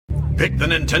Pick the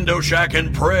Nintendo Shack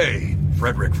and pray.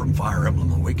 Frederick from Fire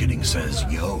Emblem Awakening says,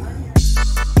 yo.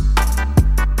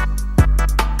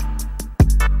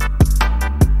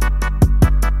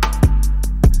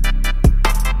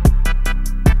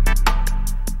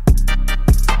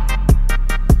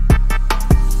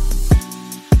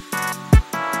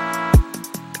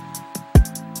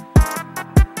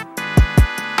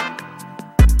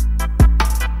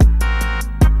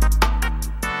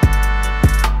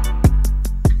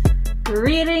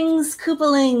 Greetings,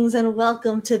 Koopalings, and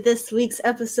welcome to this week's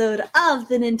episode of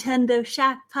the Nintendo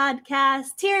Shack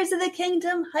Podcast, Tears of the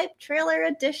Kingdom Hype Trailer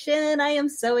Edition. I am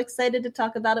so excited to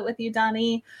talk about it with you,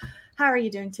 Donnie. How are you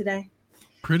doing today?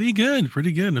 Pretty good.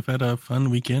 I've had a fun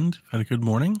weekend. Had a good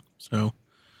morning. So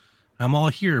I'm all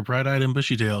here, bright-eyed and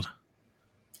bushy-tailed.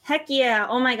 Heck yeah.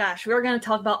 Oh my gosh. We're going to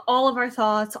talk about all of our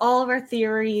thoughts, all of our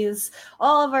theories,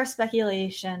 all of our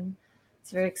speculation. It's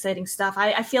very exciting stuff.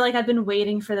 I feel like I've been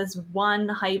waiting for this one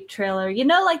hype trailer. You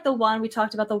know, like the one we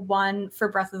talked about, the one for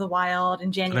Breath of the Wild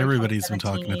in January. Everybody's been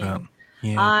talking about.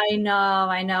 Yeah. I know.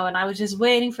 And I was just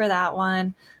waiting for that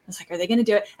one. I was like, are they going to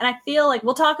do it? And I feel like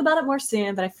we'll talk about it more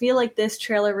soon, but I feel like this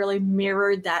trailer really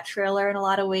mirrored that trailer in a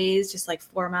lot of ways, just like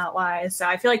format wise. So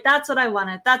I feel like that's what I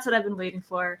wanted. That's what I've been waiting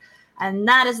for. And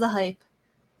that is the hype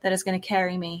that is going to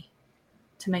carry me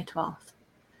to May 12th.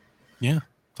 Yeah.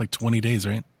 It's like 20 days,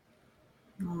 right?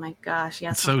 Oh my gosh,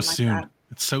 yes. It's so soon. Like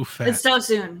it's so fast. It's so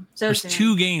soon. There's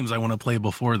 2 games I want to play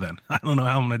before then. I don't know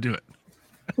how I'm going to do it.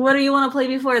 What do you want to play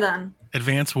before then?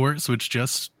 Advance Wars, which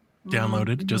just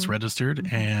downloaded, just registered,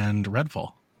 and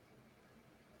Redfall.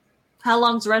 How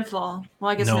long's Redfall?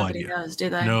 Well, I guess nobody knows, do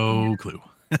they? No clue.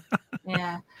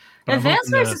 Yeah.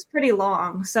 Advance Wars is pretty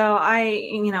long. So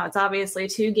it's obviously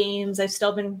 2 games. I've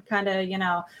still been kind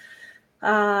of,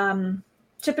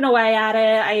 chipping away at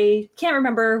it. I can't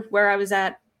remember where I was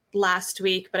at last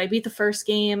week, but I beat the first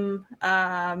game.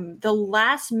 The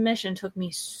last mission took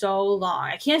me so long.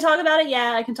 I can't talk about it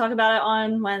yet. I can talk about it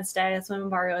on Wednesday. That's when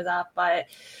Mario is up, but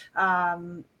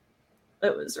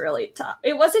it was really tough.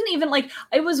 It wasn't even like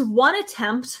it was one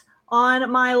attempt on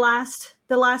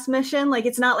the last mission. Like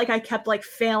it's not like I kept like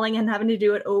failing and having to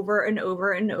do it over and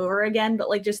over and over again, but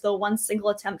like just the one single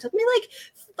attempt took me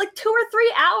like 2 or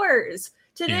 3 hours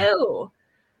to do.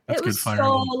 It was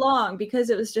so long because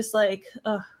it was just like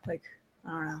I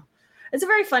don't know. It's a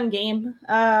very fun game.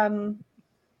 The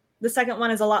second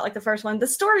one is a lot like the first one. The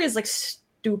story is like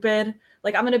stupid.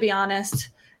 Like I'm going to be honest.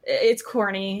 It's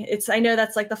corny. I know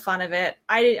that's like the fun of it.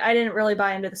 I didn't really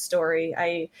buy into the story.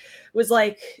 I was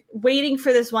like waiting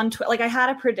for this one. Like I had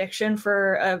a prediction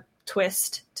for a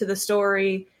twist to the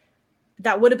story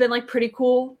that would have been like pretty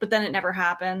cool, but then it never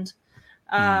happened.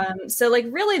 So like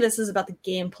really this is about the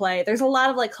gameplay. There's a lot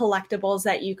of like collectibles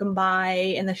that you can buy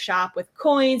in the shop with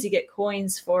coins. You get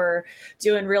coins for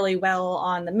doing really well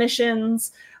on the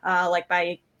missions, like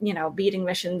by, beating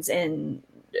missions in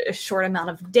a short amount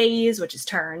of days, which is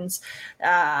turns,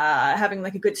 having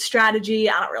like a good strategy.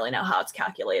 I don't really know how it's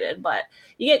calculated, but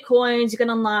you get coins. You can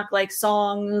unlock like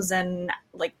songs and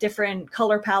like different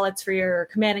color palettes for your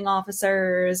commanding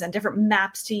officers and different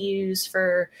maps to use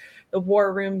for the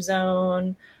War Room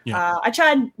Zone. Yeah. I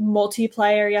tried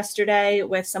multiplayer yesterday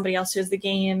with somebody else who has the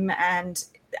game, and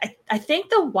I think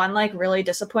the one like really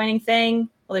disappointing thing,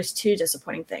 well, there's 2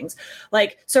 disappointing things.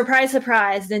 Like, surprise,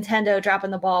 surprise, Nintendo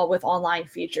dropping the ball with online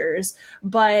features,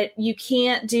 but you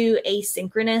can't do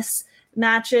asynchronous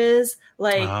matches.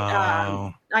 Like,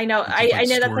 I know that's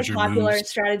like popular in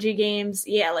strategy games.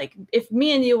 Yeah, like if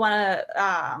me and you want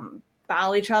to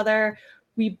battle each other,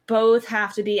 we both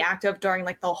have to be active during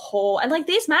like the whole, and like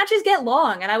these matches get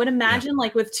long, and I would imagine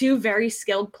like with 2 very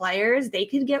skilled players, they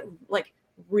could get like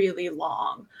really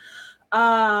long.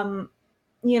 And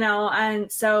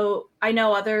so I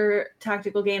know other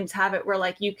tactical games have it where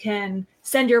like you can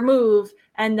send your move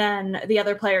and then the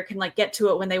other player can like get to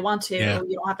it when they want to. Yeah.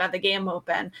 You don't have to have the game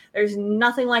open. There's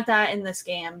nothing like that in this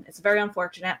game. It's very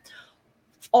unfortunate.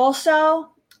 Also,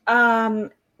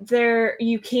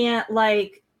 you can't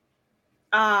like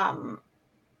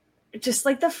just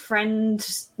like the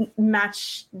friend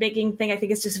matchmaking thing, I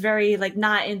think it's just very like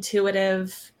not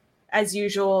intuitive as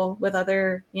usual with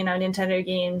other, Nintendo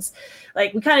games.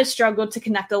 Like we kind of struggled to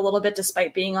connect a little bit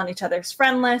despite being on each other's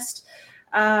friend list.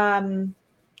 I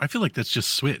feel like that's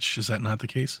just Switch. Is that not the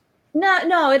case?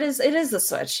 No, it is the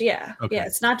Switch. Yeah. Okay. Yeah,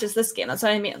 it's not just this game. That's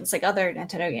what I mean. It's like other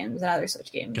Nintendo games and other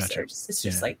Switch games. Gotcha. It's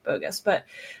just like bogus. But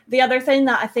the other thing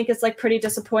that I think is like pretty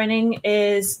disappointing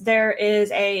is there is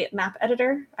a map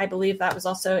editor. I believe that was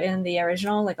also in the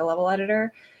original, like a level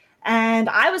editor. And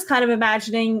I was kind of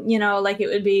imagining, like it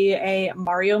would be a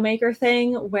Mario Maker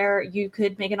thing where you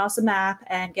could make an awesome map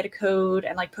and get a code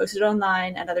and like post it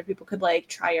online, and other people could like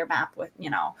try your map with,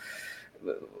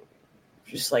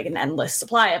 just like an endless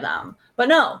supply of them. But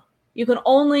no, you can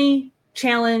only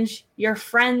challenge your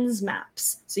friends'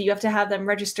 maps. So you have to have them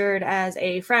registered as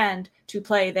a friend to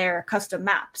play their custom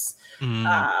maps.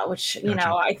 Which,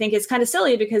 Gotcha. I think is kind of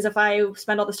silly, because if I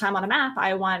spend all this time on a map,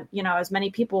 I want, as many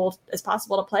people as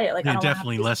possible to play it. Like, I It don't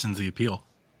definitely lessens the appeal.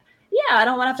 Yeah, I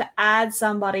don't want to have to add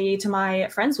somebody to my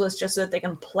friends list just so that they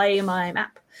can play my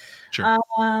map. Sure.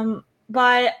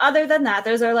 But other than that,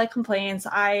 those are like complaints.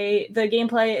 The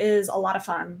gameplay is a lot of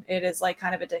fun. It is like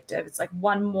kind of addictive. It's like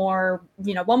one more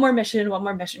mission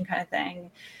kind of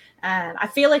thing. And I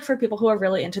feel like for people who are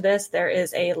really into this, there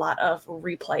is a lot of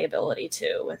replayability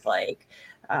too, with like,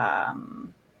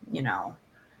 you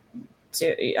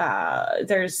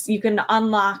can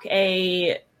unlock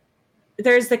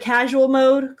there's the casual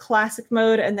mode, classic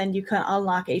mode, and then you can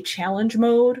unlock a challenge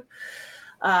mode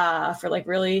for like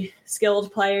really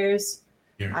skilled players.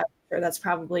 Yeah. I'm sure that's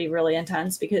probably really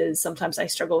intense, because sometimes I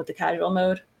struggle with the casual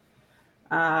mode.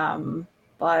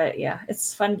 But yeah,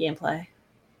 it's fun gameplay.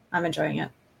 I'm enjoying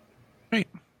it. Great.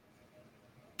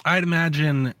 I'd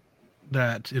imagine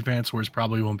that Advance Wars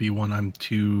probably won't be one I'm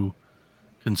too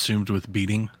consumed with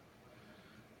beating.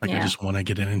 Like, I just want to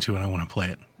get into it. I want to play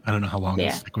it. I don't know how long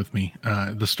it'll stick with me.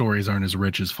 The stories aren't as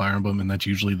rich as Fire Emblem, and that's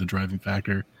usually the driving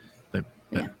factor that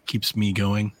keeps me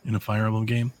going in a Fire Emblem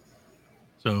game.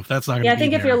 So if that's not going to be I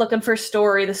think if you're looking for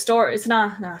story, the story, it's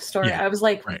not story. Yeah, I was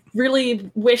like, really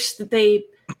wish that they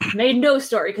made no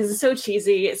story, because it's so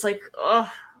cheesy. It's like,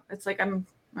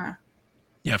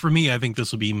 Yeah, for me, I think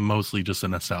this will be mostly just a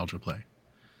nostalgia play.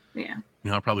 Yeah.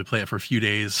 I'll probably play it for a few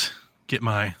days, get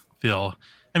my fill.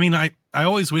 I mean, I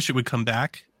always wish it would come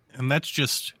back, and that's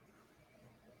just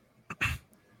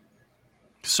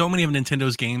so many of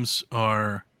Nintendo's games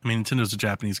are, Nintendo's a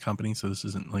Japanese company, so this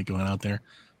isn't like going out there.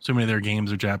 So many of their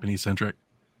games are Japanese centric.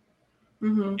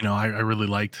 Mm-hmm. I really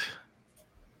liked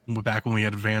back when we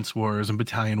had Advance Wars and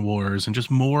Battalion Wars and just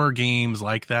more games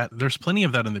like that. There's plenty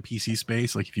of that in the PC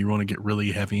space. Like if you want to get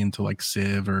really heavy into like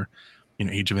Civ or,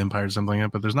 Age of Empires or something like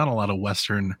that, but there's not a lot of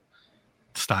Western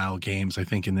style games, I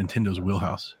think, in Nintendo's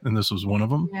wheelhouse. And this was one of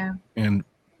them. Yeah. And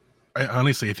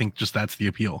I think just that's the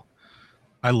appeal.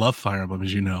 I love Fire Emblem,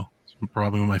 as you know. It's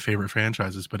probably one of my favorite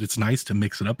franchises, but it's nice to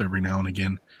mix it up every now and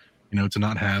again, to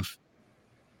not have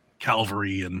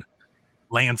cavalry and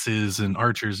lances and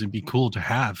archers. It'd be cool to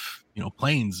have,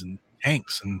 planes and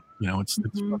tanks, and it's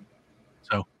fun.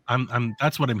 So I'm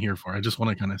that's what I'm here for. I just want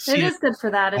to kind of see it is good for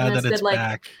that, and it's good, like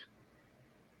back.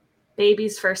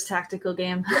 Baby's first tactical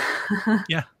game.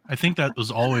 Yeah, I think that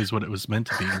was always what it was meant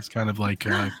to be. It's kind of like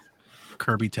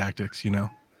Kirby Tactics,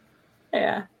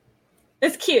 Yeah,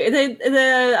 it's cute.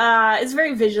 It's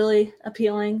very visually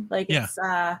appealing. Like it's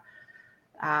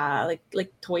like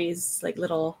toys, like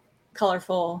little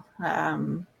colorful.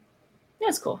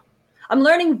 It's cool. I'm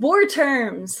learning war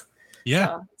terms. Yeah,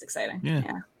 so it's exciting.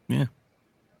 Yeah.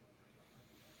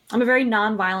 I'm a very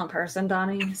non-violent person,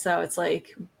 Donnie. So it's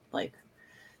like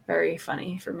very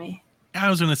funny for me. I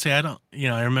was going to say,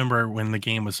 I remember when the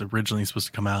game was originally supposed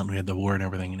to come out and we had the war and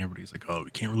everything, and everybody's like, oh,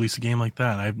 we can't release a game like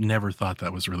that. I've never thought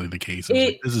that was really the case.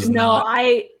 I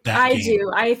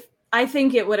do. I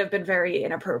think it would have been very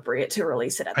inappropriate to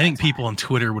release it at that time. People on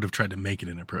Twitter would have tried to make it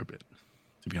inappropriate,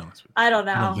 to be honest with you. I don't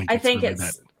know. I think really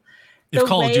it's if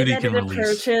Call of Duty can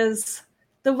release.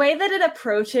 The way that it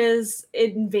approaches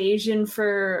invasion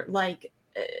for like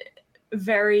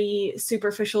very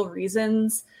superficial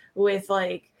reasons, with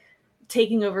like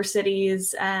taking over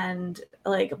cities and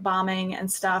like bombing and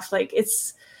stuff, like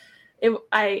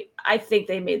I think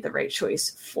they made the right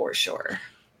choice for sure.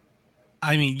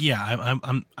 I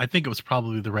think it was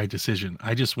probably the right decision.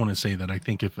 I just want to say that I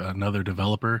think if another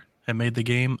developer had made the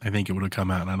game, I think it would have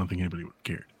come out and I don't think anybody would have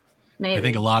cared. Maybe. I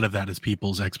think a lot of that is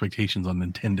people's expectations on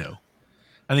Nintendo.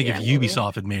 I think if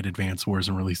Ubisoft had made Advance Wars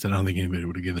and released it, I don't think anybody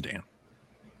would have given a damn,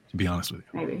 to be honest with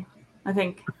you. Maybe. I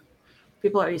think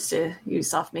people are used to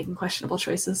Ubisoft making questionable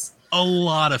choices. A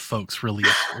lot of folks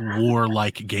released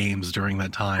war-like games during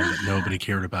that time that nobody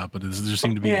cared about, but there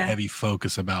seemed to be a heavy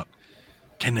focus about,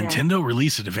 can Nintendo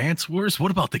release Advance Wars?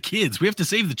 What about the kids? We have to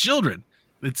save the children.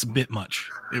 It's a bit much.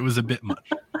 It was a bit much.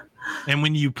 And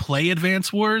when you play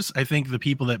Advance Wars, I think the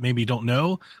people that maybe don't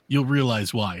know, you'll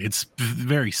realize why. It's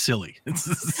very silly.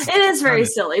 It is very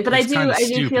silly, but I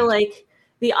do feel like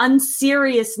the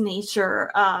unserious nature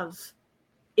of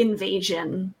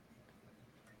invasion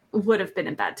would have been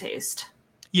in bad taste.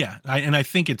 Yeah, I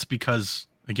think it's because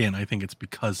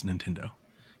Nintendo.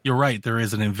 you're right. There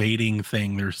is an invading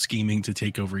thing. They're scheming to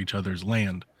take over each other's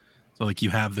land. So like you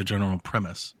have the general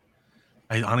premise.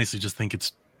 I honestly just think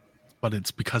it's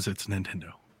because it's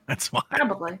Nintendo. That's why.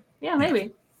 Probably. Yeah,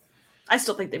 maybe. I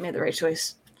still think they made the right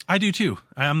choice. I do too.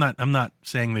 I'm not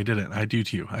saying they didn't. I do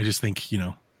too. I just think,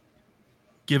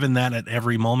 given that at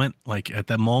every moment, like at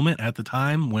that moment, at the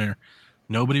time where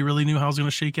nobody really knew how it was going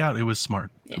to shake out, it was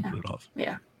smart to put it off.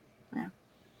 Yeah.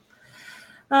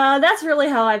 That's really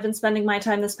how I've been spending my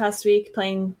time this past week,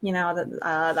 playing,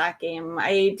 that game.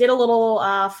 I did a little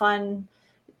fun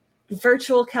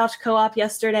virtual couch co-op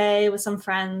yesterday with some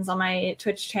friends on my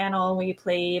Twitch channel. We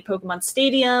played Pokemon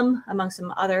Stadium, among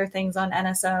some other things on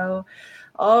NSO.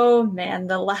 Oh man,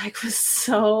 the lag was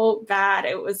so bad.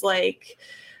 It was like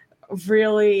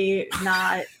really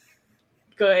not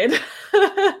good.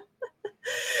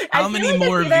 How many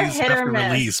more of these have to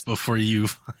release before you?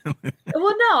 Well,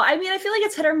 no, I mean, I feel like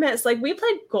it's hit or miss. Like we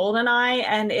played GoldenEye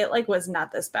and it like was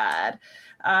not this bad.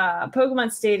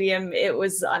 Pokemon Stadium, it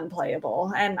was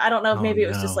unplayable. And I don't know if maybe it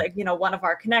was just like, one of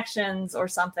our connections or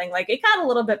something. Like it got a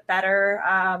little bit better.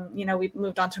 We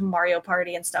moved on to Mario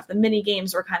Party and stuff. The mini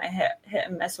games were kind of hit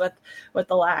and miss with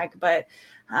the lag, but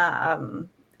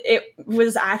it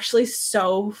was actually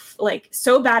so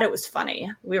bad it was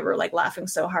funny. We were like laughing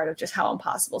so hard of just how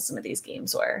impossible some of these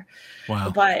games were. Wow.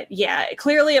 But yeah,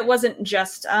 clearly it wasn't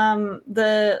just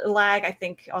the lag. I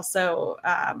think also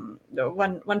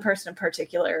one person in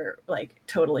particular like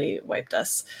totally wiped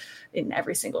us in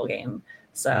every single game.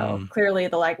 So clearly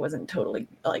the lag wasn't totally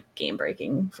like game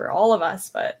breaking for all of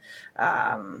us, but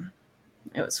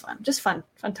it was fun. Just fun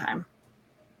time.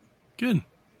 Good.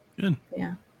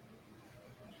 Yeah.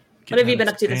 What have you been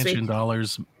up to this week?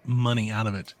 $10 money out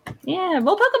of it. Yeah,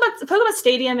 well, Pokemon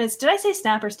Stadium is. Did I say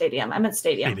Snap or Stadium? I meant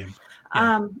Stadium.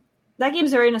 Yeah. That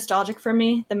game's very nostalgic for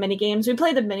me. The mini games. We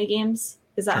played the mini games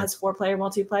because that has 4-player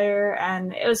multiplayer,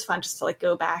 and it was fun just to like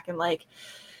go back and like.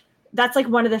 That's like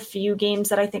one of the few games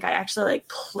that I think I actually like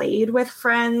played with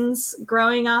friends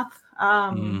growing up.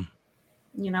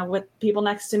 With people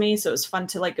next to me, so it was fun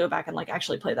to like go back and like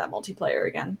actually play that multiplayer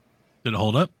again. Did it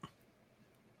hold up?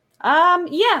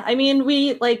 Yeah, I mean,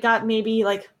 we like got maybe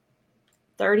like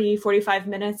 30, 45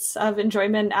 minutes of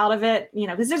enjoyment out of it,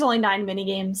 because there's only 9 mini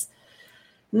games.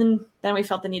 And then we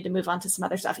felt the need to move on to some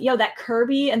other stuff. That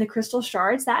Kirby and the Crystal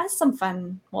Shards, that has some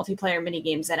fun multiplayer mini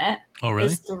games in it. Oh, really?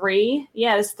 There's 3.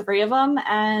 Yeah, there's 3 of them.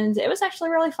 And it was actually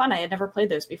really fun. I had never played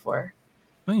those before.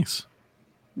 Nice.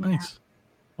 A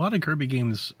lot of Kirby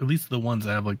games, at least the ones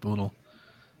that have like the little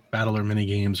battler mini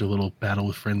games or little battle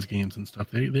with friends games and stuff,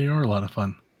 they are a lot of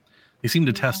fun. They seem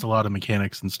to test a lot of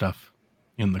mechanics and stuff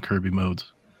in the Kirby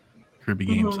modes, Kirby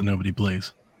games that nobody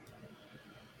plays.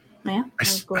 Yeah,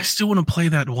 I still want to play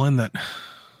that one, that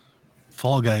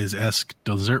Fall Guys-esque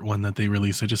dessert one that they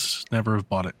released. I just never have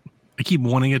bought it. I keep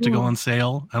wanting it to go on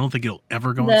sale. I don't think it'll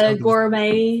ever go on sale. The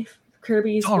gourmet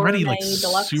Kirby's. It's already gourmet like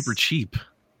deluxe. super cheap.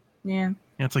 Yeah.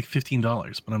 Yeah, it's like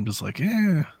 $15, but I'm just like,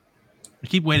 I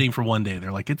keep waiting for one day.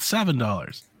 They're like, it's $7.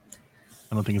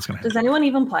 I don't think it's gonna happen. Does anyone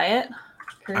even play it?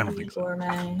 Kirby, I don't think so.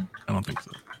 Gourmet. I don't think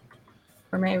so.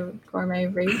 Gourmet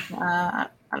rate. I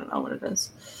don't know what it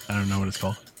is. I don't know what it's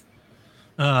called.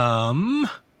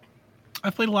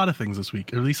 I've played a lot of things this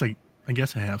week, or at least I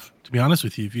guess I have. To be honest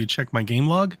with you, if you check my game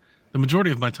log, the majority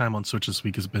of my time on Switch this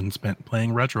week has been spent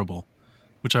playing Retro Bowl,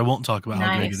 which I won't talk about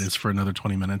how great it is for another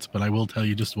 20 minutes, but I will tell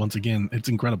you just once again, it's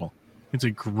incredible. It's a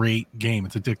great game.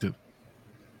 It's addictive.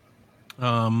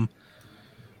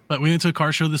 But we went to a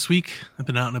car show this week. I've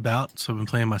been out and about, so I've been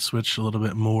playing my Switch a little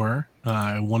bit more.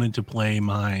 I wanted to play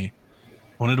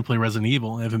Resident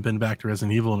Evil. I haven't been back to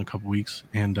Resident Evil in a couple weeks,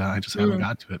 and I just haven't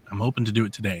got to it. I'm hoping to do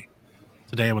it today.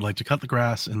 Today I would like to cut the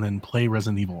grass and then play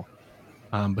Resident Evil.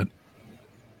 But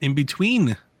in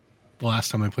between the last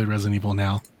time I played Resident Evil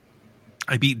now,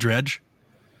 I beat Dredge.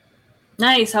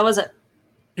 Nice. How was it?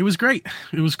 It was great.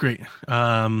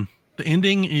 The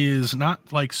ending is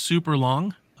not like super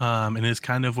long. And it's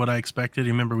kind of what I expected.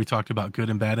 You remember we talked about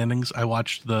good and bad endings. I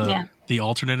watched the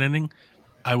alternate ending.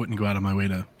 I wouldn't go out of my way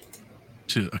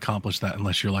to accomplish that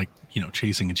unless you're like,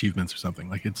 chasing achievements or something.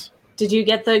 Like it's. Did you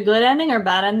get the good ending or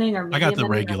bad ending or? I got the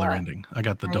regular ending. I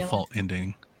got the default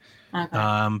ending. Okay.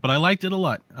 But I liked it a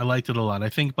lot. I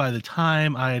think by the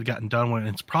time I had gotten done with it,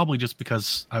 it's probably just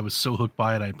because I was so hooked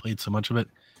by it. I played so much of it.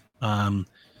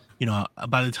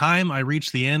 By the time I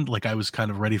reached the end, like I was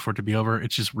kind of ready for it to be over.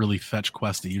 It's just really fetch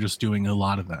questy. You're just doing a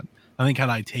lot of that. I think had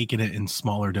I taken it in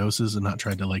smaller doses and not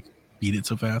tried to like beat it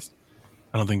so fast,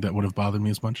 I don't think that would have bothered me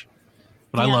as much.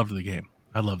 But I loved the game.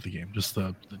 Just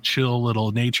the chill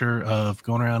little nature of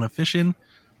going around and fishing,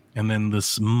 and then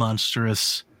this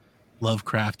monstrous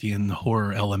Lovecraftian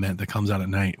horror element that comes out at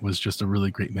night was just a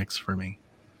really great mix for me.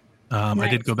 I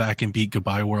did Nice. go back and beat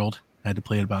Goodbye World. I had to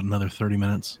play it about another 30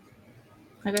 minutes.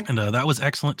 Okay. And that was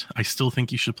excellent. I still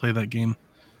think you should play that game.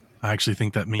 I actually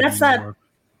think that maybe That's that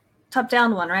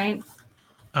top-down one, right?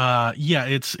 yeah,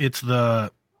 it's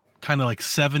the kind of like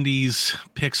 70s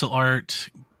pixel art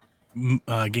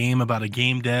game about a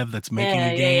game dev that's making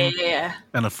a game Yeah.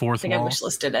 and a I fourth think I wall. wish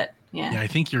listed it. Yeah. Yeah, I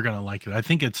think you're gonna like it. I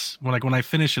think it's when I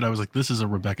finished it, I was like, this is a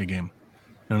Rebecca game.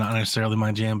 You know, not necessarily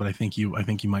my jam, but I think you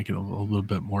might get a little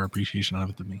bit more appreciation out of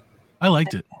it than me. I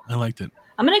liked it.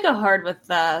 I'm gonna go hard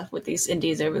with these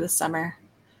indies over the summer.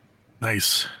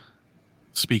 Nice.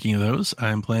 Speaking of those,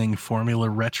 I'm playing Formula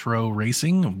Retro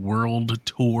Racing World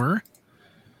Tour.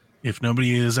 If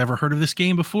nobody has ever heard of this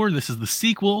game before, this is the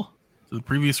sequel to the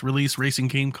previous release racing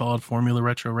game called Formula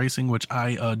Retro Racing, which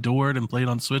I adored and played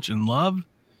on Switch and loved.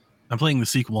 I'm playing the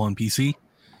sequel on PC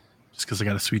just because I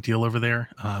got a sweet deal over there.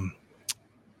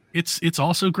 It's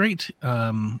also great.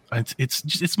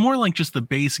 It's more like just the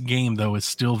base game though is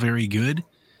still very good.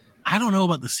 I don't know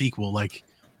about the sequel. Like,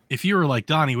 if you were like,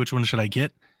 Donnie, which one should I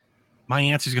get? My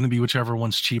answer is going to be whichever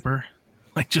one's cheaper.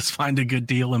 Like, just find a good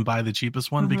deal and buy the cheapest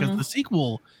one because the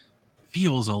sequel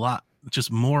feels a lot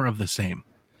just more of the same.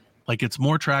 Like, it's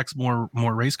more tracks, more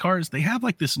race cars. They have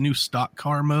like this new stock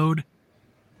car mode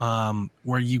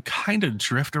where you kind of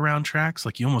drift around tracks,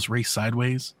 like you almost race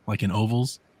sideways, like in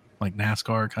ovals, like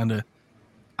NASCAR kind of.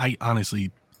 I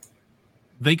honestly,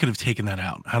 they could have taken that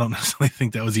out. I don't necessarily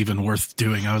think that was even worth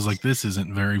doing. I was like, this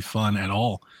isn't very fun at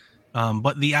all.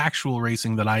 But the actual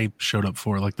racing that I showed up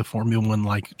for, like the Formula One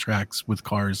like tracks with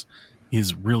cars,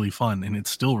 is really fun, and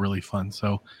it's still really fun.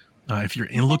 So if you're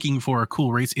looking for a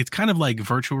cool race, it's kind of like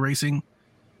virtual racing.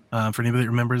 For anybody that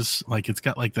remembers, like it's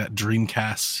got like that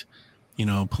Dreamcast,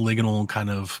 polygonal kind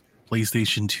of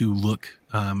PlayStation 2 look.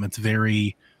 It's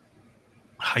very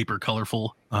hyper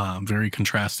colorful, very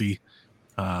contrasty.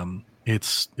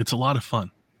 It's a lot of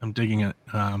fun. I'm digging it.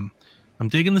 I'm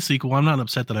digging the sequel. I'm not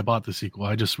upset that I bought the sequel.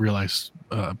 I just realized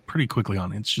pretty quickly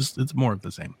on it. It's more of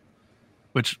the same,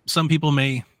 which some people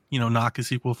may, knock a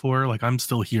sequel for. Like, I'm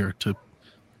still here to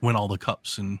win all the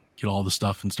cups and get all the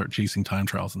stuff and start chasing time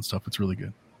trials and stuff. It's really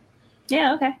good.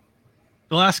 Yeah. Okay.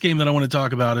 The last game that I want to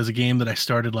talk about is a game that I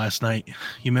started last night.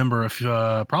 You remember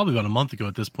probably about a month ago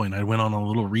at this point, I went on a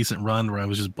little recent run where I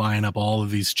was just buying up all of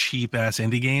these cheap ass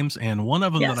indie games. And one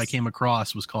of them that I came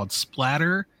across was called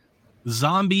Splatter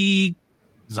Zombie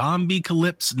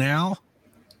Calypse Now.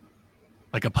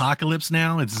 Like Apocalypse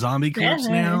Now. It's Zombie Calypse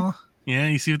Now. Yeah,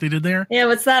 you see what they did there? Yeah,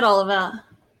 what's that all about?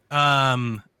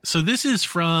 So this is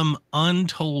from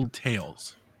Untold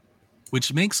Tales,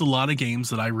 which makes a lot of games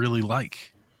that I really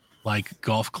like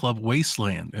Golf Club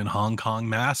Wasteland and Hong Kong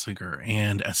Massacre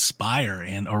and Aspire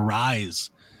and Arise.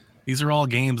 These are all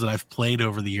games that I've played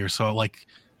over the years. So like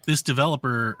this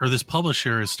developer or this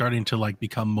publisher is starting to like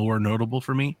become more notable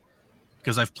for me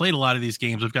because I've played a lot of these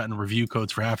games. I've gotten review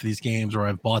codes for half of these games or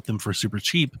I've bought them for super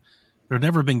cheap. There have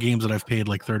never been games that I've paid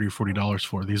like $30 or $40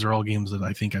 for. These are all games that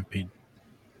I think I've paid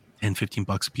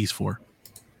 $10-15 a piece for.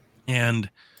 And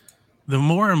the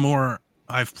more and more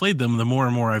I've played them, the more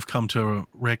and more I've come to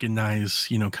recognize,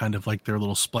 kind of like their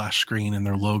little splash screen and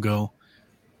their logo.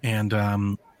 And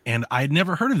I'd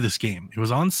never heard of this game. It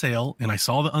was on sale and I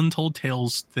saw the Untold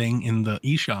Tales thing in the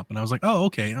eShop and I was like, oh,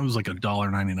 okay. And it was like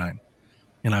 $1.99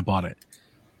 and I bought it.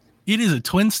 It is a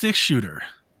twin stick shooter.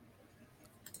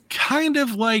 Kind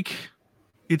of like,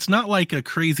 it's not like a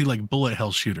crazy like bullet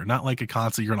hell shooter, not like a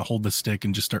console you're going to hold the stick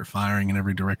and just start firing in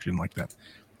every direction like that.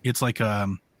 It's like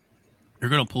you're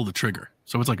going to pull the trigger.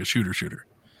 So it's like a shooter.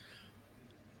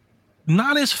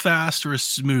 Not as fast or as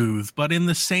smooth, but in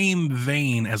the same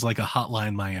vein as like a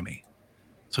Hotline Miami.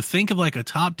 So think of like a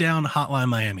top-down Hotline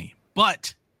Miami,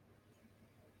 but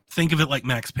think of it like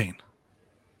Max Payne.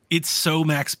 It's so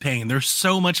Max Payne. There's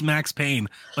so much Max Payne.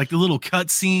 Like the little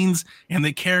cutscenes and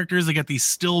the characters, they got these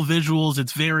still visuals.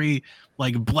 It's very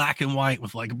like black and white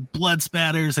with like blood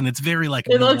spatters, and it's very like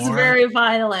it noir. Looks very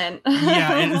violent.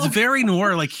 Yeah, and it's very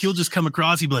noir. Like he'll just come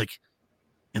across, he'd be like,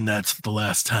 and that's the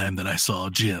last time that I saw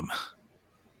Jim.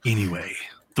 Anyway,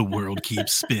 the world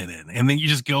keeps spinning. And then you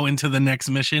just go into the next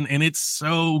mission, and it's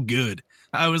so good.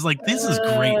 I was like, this is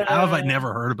great. How have I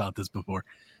never heard about this before?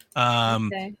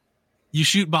 Okay. You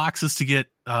shoot boxes to get,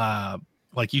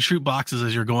 you shoot boxes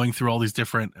as you're going through all these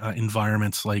different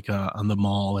environments, like on the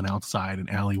mall and outside and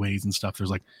alleyways and stuff.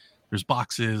 There's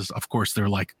boxes. Of course, they're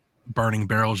like burning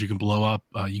barrels you can blow up.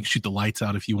 You can shoot the lights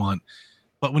out if you want.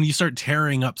 But when you start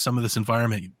tearing up some of this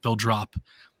environment, they'll drop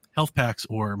health packs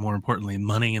or, more importantly,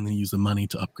 money, and then use the money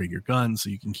to upgrade your gun so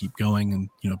you can keep going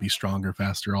and, be stronger,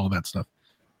 faster, all of that stuff.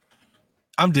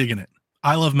 I'm digging it.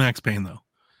 I love Max Payne, though.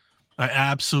 I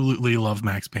absolutely love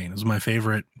Max Payne. It's my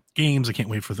favorite games. I can't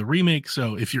wait for the remake.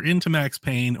 So if you're into Max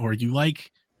Payne or you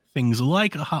like things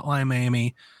like a Hotline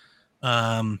Miami,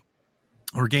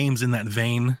 or games in that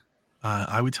vein,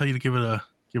 I would tell you to give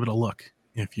it a look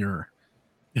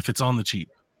if it's on the cheap.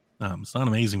 It's not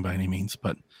amazing by any means,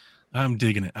 but I'm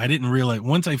digging it. I didn't realize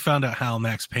once I found out how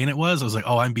Max Payne it was, I was like,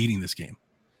 oh, I'm beating this game.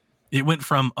 It went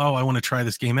from, oh, I want to try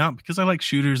this game out because I like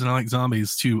shooters and I like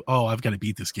zombies to, oh, I've got to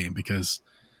beat this game because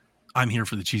I'm here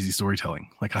for the cheesy storytelling.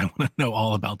 Like, I want to know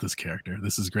all about this character.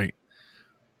 This is great.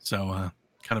 So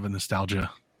kind of a nostalgia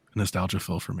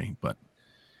fill for me, but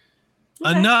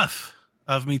enough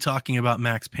of me talking about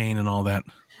Max Payne and all that.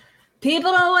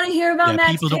 People don't want to hear about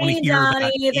Max Payne,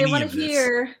 Donnie. They want to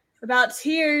hear about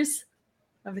Tears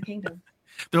of the Kingdom.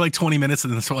 They're like 20 minutes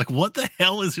and then they're like, what the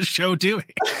hell is this show doing?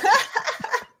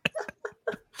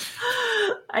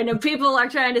 I know people are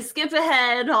trying to skip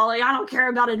ahead. All like, I don't care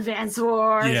about Advance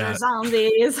Wars or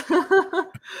zombies.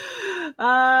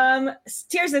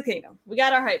 Tears of the Kingdom. We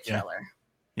got our hype trailer.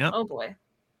 Yep. Oh boy.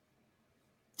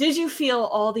 Did you feel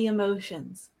all the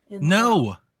emotions?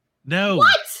 No.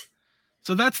 What?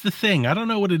 So that's the thing. I don't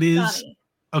know what it is. Johnny.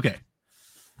 Okay.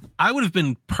 I would have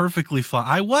been perfectly fine.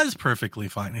 I was perfectly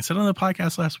fine. I said on the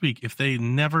podcast last week, if they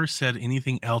never said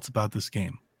anything else about this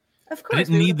game. Of course. I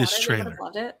didn't need this trailer.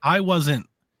 I wasn't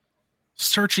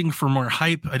searching for more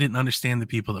hype. I didn't understand the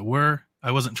people that were.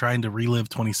 I wasn't trying to relive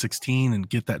 2016 and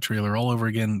get that trailer all over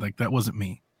again. Like, that wasn't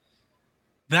me.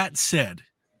 That said,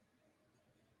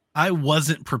 I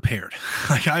wasn't prepared.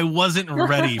 Like, I wasn't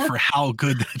ready for how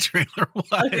good that trailer was.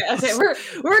 Okay,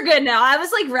 we're good now. I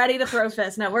was like ready to throw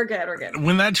fists. No, we're good.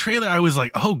 When that trailer, I was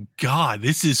like, oh God,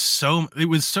 it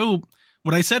was so,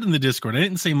 what I said in the Discord, I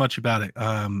didn't say much about it.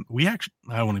 I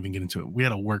won't even get into it. We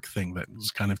had a work thing that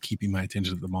was kind of keeping my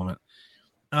attention at the moment.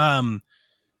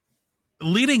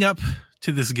 Leading up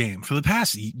to this game for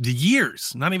the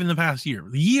years, not even the past year,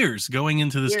 the years going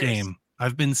into this game,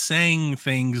 I've been saying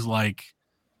things like,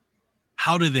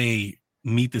 how do they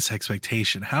meet this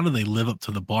expectation? How do they live up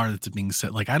to the bar that's being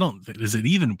set? Like, is it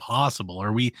even possible?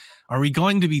 Are we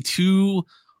going to be too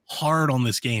hard on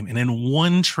this game? And in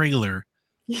one trailer,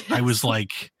 I was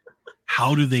like,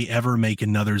 how do they ever make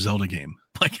another Zelda game?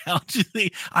 Like,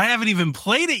 I haven't even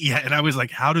played it yet. And I was like,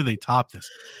 how do they top this?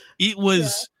 It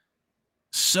was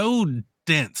so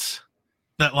dense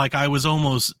that like, I was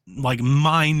almost like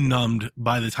mind numbed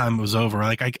by the time it was over.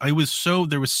 Like there was so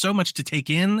much to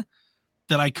take in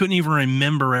that I couldn't even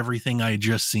remember everything I had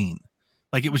just seen.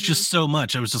 Like, it was just so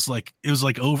much. I was just like, it was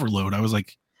like overload. I was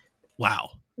like,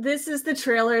 wow. This is the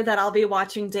trailer that I'll be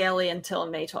watching daily until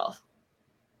May 12th.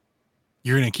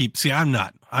 You're going to I'm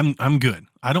not, I'm good.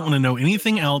 I don't want to know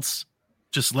anything else.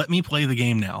 Just let me play the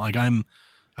game now. Like, I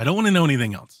don't want to know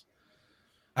anything else.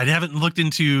 I haven't looked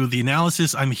into the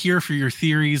analysis. I'm here for your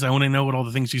theories. I want to know what all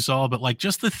the things you saw, but like,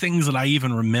 just the things that I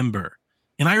even remember.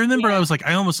 And I remember I was like,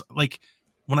 I almost like,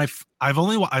 when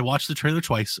I watched the trailer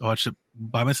twice. I watched it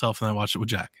by myself and I watched it with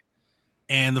Jack.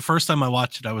 And the first time I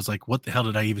watched it, I was like, what the hell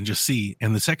did I even just see?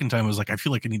 And the second time I was like, I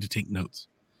feel like I need to take notes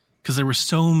because there were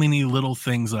so many little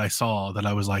things that I saw that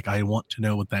I was like, I want to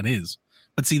know what that is.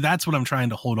 But see, that's what I'm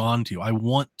trying to hold on to. I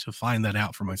want to find that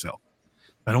out for myself.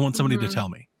 I don't want somebody to tell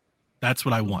me. That's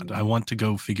what I want. I want to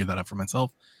go figure that out for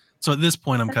myself. So at this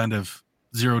point, I'm kind of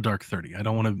 0 dark 30. I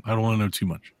don't want to know too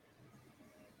much.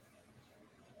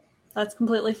 That's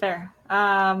completely fair.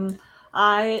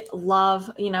 I love,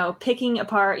 picking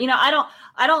apart, I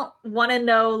don't want to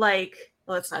know, like,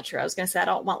 well, that's not true. I was going to say, I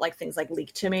don't want like things like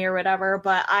leaked to me or whatever,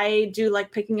 but I do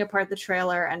like picking apart the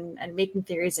trailer and making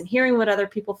theories and hearing what other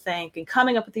people think and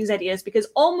coming up with these ideas, because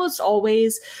almost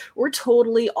always we're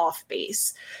totally off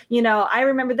base. I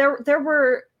remember there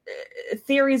were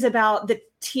theories about the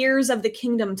Tears of the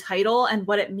Kingdom title and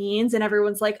what it means, and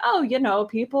everyone's like, oh,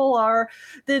 people are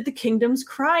the kingdom's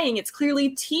crying, it's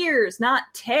clearly tears, not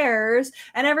tears,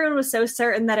 and everyone was so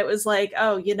certain that it was like,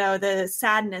 the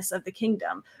sadness of the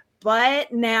kingdom.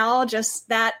 But now just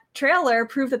that trailer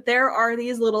proved that there are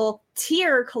these little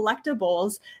tear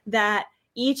collectibles that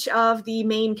each of the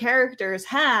main characters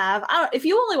have. If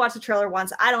you only watched the trailer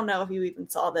once, I don't know if you even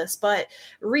saw this, but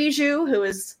Riju, who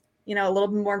is a little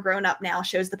bit more grown up now,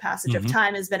 shows the passage of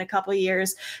time, has been a couple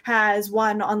years, has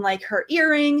one on like her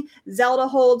earring. Zelda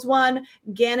holds one.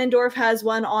 Ganondorf has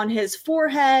one on his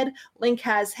forehead. Link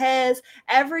has his.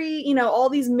 All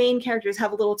these main characters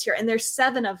have a little tear, and there's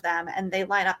 7 of them, and they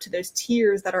line up to those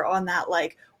tears that are on that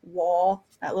like wall,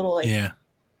 that little like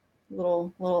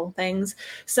little things.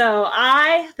 So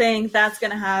I think that's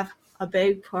going to have a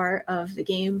big part of the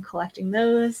game, collecting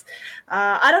those.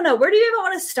 I don't know. Where do you even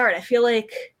want to start? I feel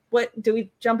like what do we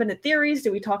jump into theories?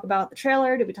 Do we talk about the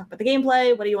trailer? Do we talk about the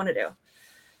gameplay? What do you want to do?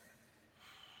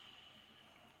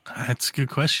 That's a good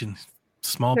question.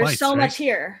 Small There's bites. so right? much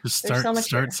here. Just There's so much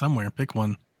start here. somewhere. Pick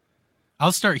one.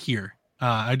 I'll start here.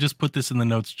 I just put this in the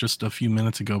notes just a few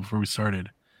minutes ago before we started.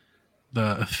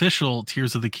 The official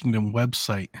Tears of the Kingdom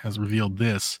website has revealed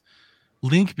this.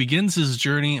 Link begins his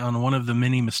journey on one of the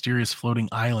many mysterious floating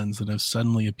islands that have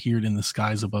suddenly appeared in the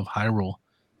skies above Hyrule.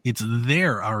 It's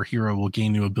there our hero will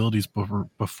gain new abilities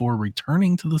before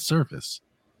returning to the surface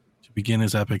to begin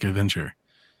his epic adventure.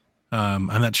 I'm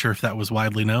not sure if that was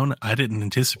widely known. I didn't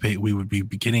anticipate we would be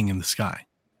beginning in the sky.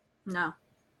 No.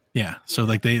 Yeah, so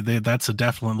like they that's a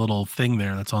definite little thing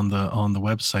there that's on the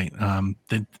website.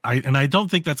 I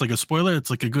don't think that's like a spoiler. It's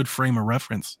like a good frame of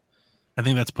reference. I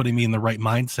think that's putting me in the right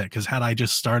mindset, because had I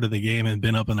just started the game and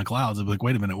been up in the clouds, I'd be like,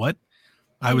 wait a minute, what?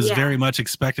 I was very much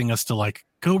expecting us to like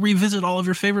go revisit all of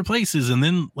your favorite places and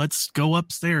then let's go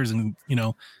upstairs, and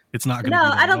it's not going to be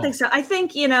that I don't at think so. I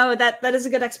think, that is a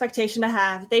good expectation to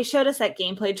have. They showed us that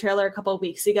gameplay trailer a couple of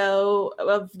weeks ago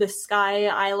of the Sky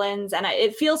Islands, and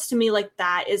it feels to me like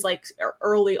that is like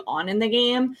early on in the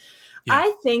game. Yeah.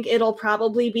 I think it'll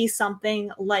probably be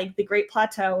something like the Great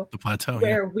Plateau. The Plateau,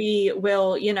 where we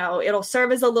will, it'll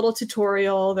serve as a little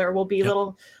tutorial. There will be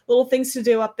little things to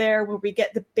do up there where we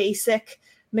get the basic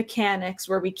mechanics,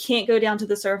 where we can't go down to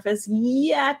the surface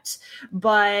yet,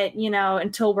 but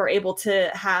until we're able to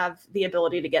have the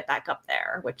ability to get back up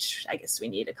there, which I guess we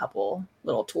need a couple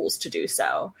little tools to do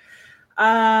so.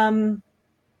 I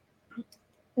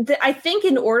think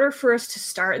in order for us to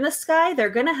start in the sky, they're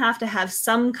going to have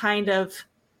some kind of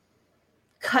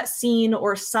cutscene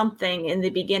or something in the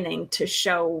beginning to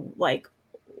show like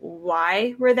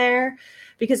why we're there,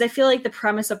 because I feel like the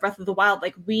premise of Breath of the Wild,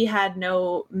 like we had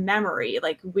no memory,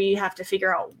 like we have to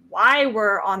figure out why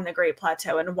we're on the Great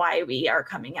Plateau and why we are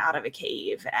coming out of a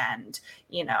cave and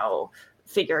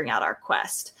figuring out our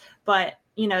quest. But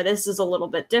this is a little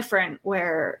bit different,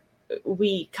 where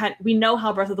we know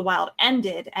how Breath of the Wild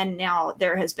ended, and now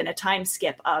there has been a time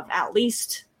skip of at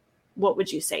least, what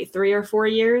would you say, 3 or 4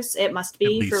 years? It must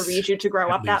be for Riju to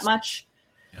grow up that much.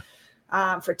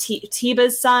 Yeah. For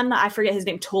Tiba's son, I forget his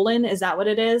name, Tolan, is that what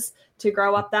it is? To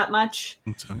grow up that much.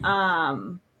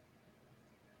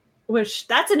 Which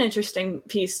that's an interesting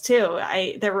piece too.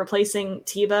 They're replacing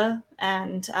Tiba,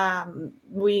 and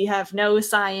we have no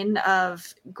sign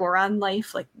of Goron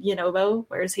life, like Yunobo.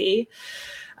 Where's he?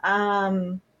 I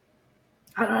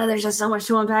don't know. There's just so much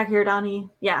to unpack here, Donnie.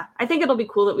 Yeah, I think it'll be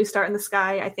cool that we start in the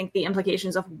sky. I think the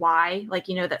implications of why, like,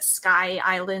 that Sky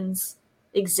Islands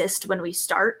exist when we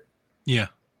start. Yeah.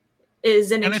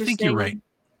 Is an and interesting I think you're right.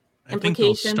 I think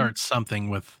they'll start something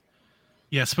with,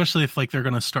 especially if like they're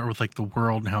going to start with like the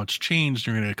world and how it's changed.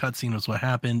 You're going to get a cutscene with what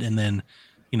happened, and then,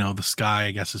 the sky,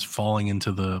 I guess, is falling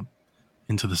into the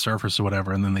surface or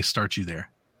whatever, and then they start you there.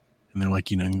 And they're like,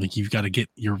 like you've got to get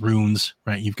your runes,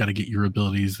 right? You've got to get your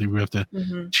abilities. We have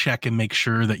to check and make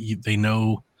sure that they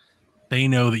know that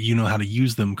you know how to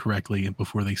use them correctly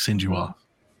before they send you off,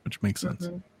 which makes sense.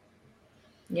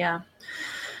 Yeah.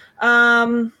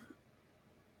 I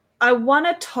want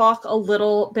to talk a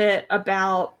little bit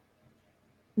about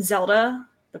Zelda,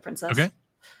 the princess. Okay.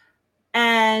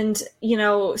 And,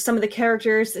 some of the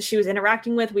characters that she was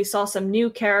interacting with. We saw some new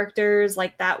characters,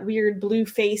 like that weird blue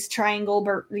face triangle,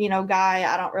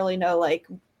 guy. I don't really know. Like,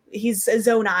 he's a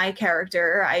Zonai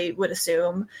character, I would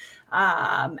assume.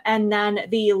 And then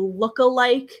the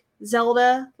lookalike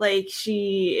Zelda, like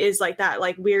she is like that,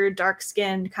 like weird dark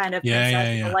skinned kind of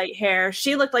princess with light hair.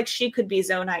 She looked like she could be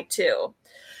Zonai too.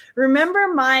 Remember,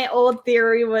 my old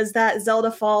theory was that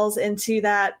Zelda falls into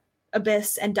that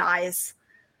abyss and dies.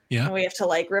 Yeah. And we have to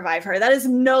like revive her. That is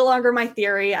no longer my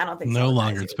theory. I don't think no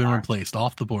longer. It's been replaced,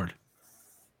 off the board.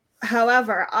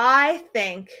 However, I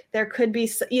think there could be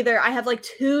either, I have like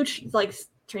two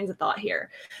trains of thought here,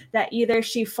 that either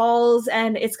she falls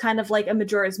and it's kind of like a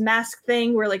Majora's Mask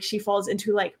thing where like she falls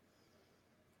into like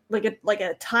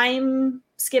a time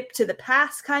skip to the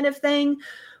past kind of thing,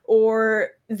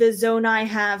 or the Zonai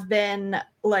have been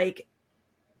like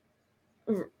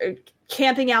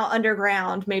camping out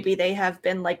underground. Maybe they have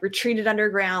been like retreated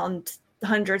underground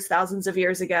hundreds, thousands of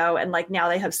years ago, and like now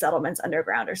they have settlements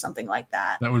underground or something like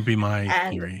that. That would be my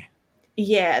theory.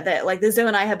 Yeah, that like the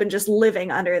Zonai have been just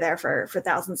living under there for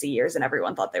thousands of years, and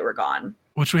everyone thought they were gone.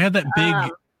 Which we had that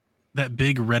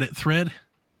big Reddit thread,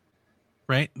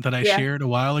 right? That I shared a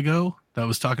while ago that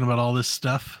was talking about all this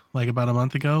stuff like about a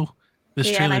month ago. This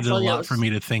trailer did a lot for me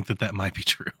to think that might be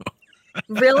true.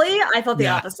 Really? I thought the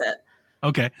opposite.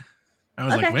 Okay. I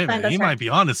was like, wait a minute, he might be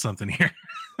onto something here.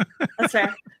 That's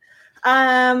fair.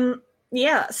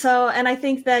 Yeah, so, and I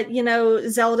think that,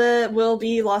 Zelda will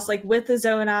be lost, like, with the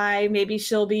Zonai. Maybe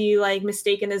she'll be, like,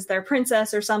 mistaken as their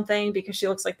princess or something because she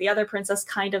looks like the other princess,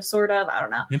 kind of, sort of. I don't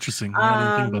know. Interesting. Yeah,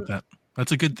 I didn't think about that.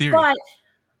 That's a good theory. But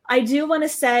I do want to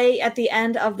say at the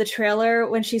end of the trailer,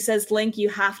 when she says, Link, you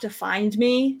have to find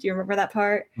me. Do you remember that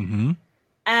part? Mm-hmm.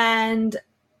 And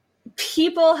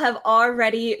people have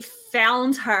already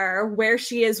found her where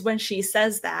she is when she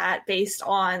says that based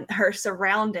on her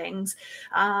surroundings.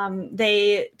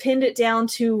 They pinned it down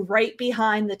to right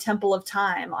behind the Temple of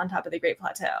Time on top of the Great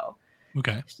Plateau.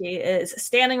 Okay. She is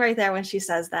standing right there when she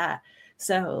says that.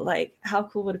 So, like, how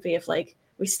cool would it be if, like,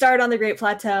 we start on the Great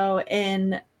Plateau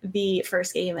in the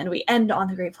first game and we end on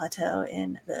the Great Plateau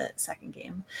in the second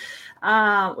game?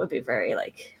 Would be very,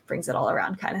 like, brings it all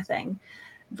around kind of thing.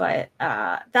 But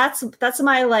that's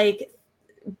my, like,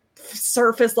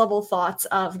 surface level thoughts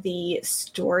of the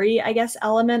story, I guess,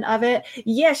 element of it.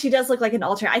 Yeah, she does look like an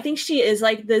alternate. I think she is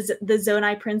like the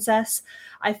Zonai princess.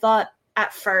 I thought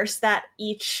at first that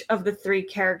each of the three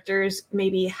characters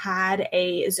maybe had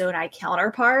a Zonai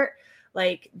counterpart,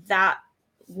 like that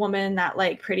woman, that,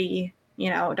 like, pretty,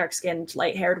 dark-skinned,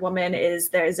 light-haired woman is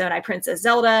their Zonai princess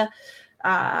Zelda.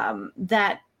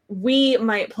 That we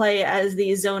might play as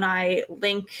the Zonai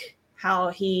Link, how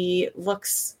he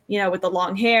looks, with the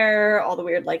long hair, all the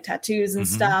weird, like, tattoos and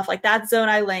stuff. Like, that's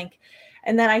Zonai Link.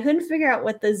 And then I couldn't figure out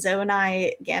what the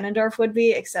Zonai Ganondorf would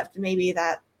be, except maybe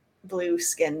that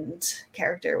blue-skinned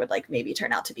character would, like, maybe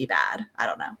turn out to be bad. I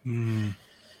don't know.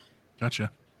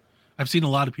 Gotcha. I've seen a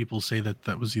lot of people say that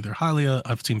that was either Hylia.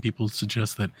 I've seen people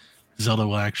suggest that Zelda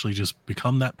will actually just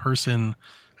become that person.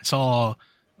 I saw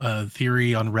a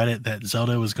theory on Reddit that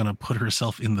Zelda was going to put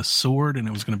herself in the sword and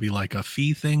it was going to be like a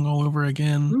Fee thing all over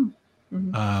again.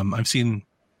 I've seen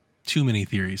too many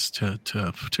theories to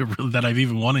that I've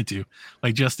even wanted to,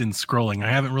 like, just in scrolling.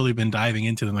 I haven't really been diving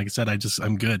into them. Like I said,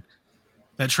 I'm good.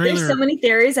 That trailer, there's so many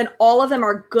theories and all of them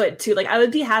are good too. Like, I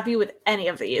would be happy with any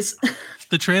of these.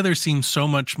 The trailer seems so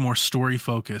much more story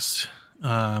focused,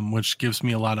 which gives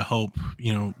me a lot of hope.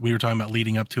 We were talking about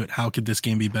leading up to it. How could this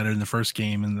game be better than the first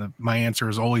game? And my answer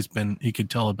has always been, you could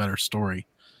tell a better story.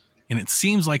 And it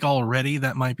seems like already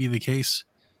that might be the case.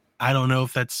 I don't know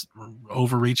if that's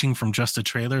overreaching from just a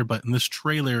trailer, but in this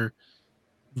trailer,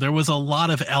 there was a lot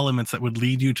of elements that would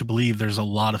lead you to believe there's a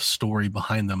lot of story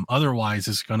behind them. Otherwise,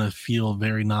 it's going to feel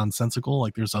very nonsensical.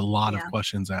 Like, there's a lot of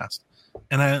questions asked.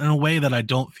 And in a way that I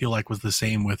don't feel like was the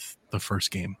same with the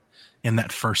first game in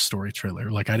that first story trailer.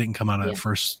 Like, I didn't come out of that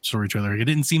first story trailer. It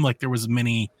didn't seem like there was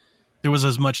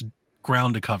as much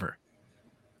ground to cover.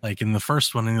 Like in the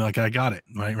first one, and you're like, I got it,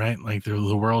 right? Like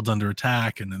the world's under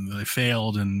attack, and then they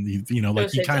failed, and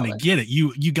like you kind of get it.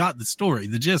 You got the story,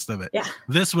 the gist of it. Yeah.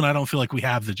 This one, I don't feel like we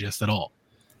have the gist at all.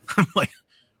 I'm like,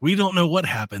 we don't know what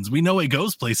happens. We know it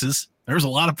goes places. There's a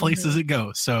lot of places it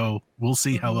goes. So we'll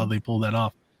see how well they pull that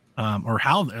off, or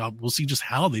how we'll see just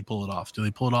how they pull it off. Do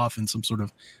they pull it off in some sort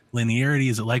of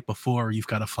linearity? Is it like before? You've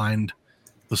got to find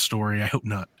the story. I hope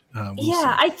not. We'll see.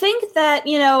 I think that,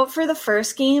 for the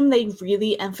first game, they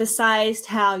really emphasized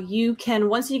how you can,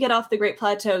 once you get off the Great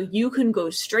Plateau, you can go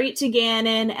straight to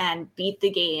Ganon and beat the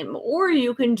game, or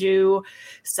you can do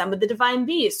some of the Divine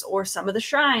Beasts or some of the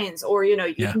shrines, or, you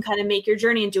can kind of make your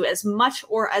journey and do as much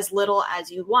or as little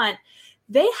as you want.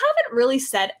 They haven't really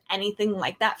said anything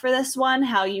like that for this one,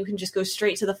 how you can just go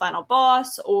straight to the final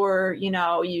boss, or,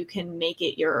 you can make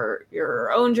it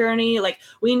your own journey. Like,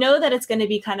 we know that it's going to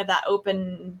be kind of that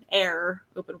open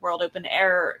world, open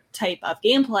air type of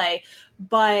gameplay,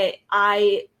 but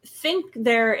I think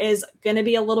there is going to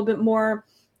be a little bit more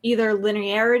either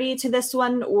linearity to this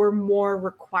one or more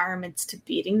requirements to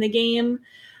beating the game.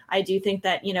 I do think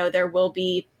that, there will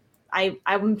be,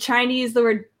 I'm trying to use the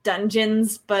word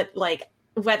dungeons, but, like,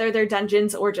 whether they're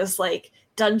dungeons or just, like,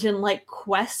 dungeon-like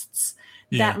quests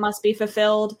that must be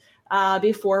fulfilled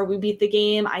before we beat the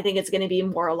game. I think it's going to be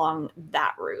more along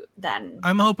that route than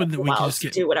I'm hoping that we can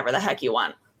just do whatever the heck you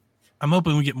want. I'm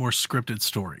hoping we get more scripted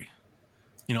story.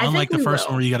 Unlike the first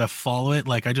one where you got to follow it.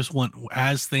 Like, I just want,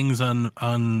 as things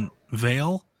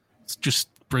unveil, just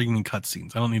bring in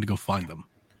cutscenes. I don't need to go find them.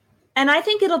 And I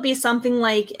think it'll be something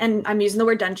like, and I'm using the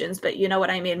word dungeons, but you know what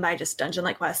I mean by just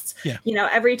dungeon-like quests. Yeah.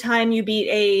 Every time you beat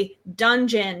a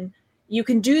dungeon, you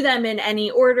can do them in any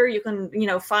order. You can,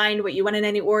 find what you want in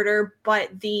any order,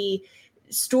 but the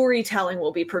storytelling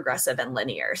will be progressive and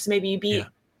linear. So maybe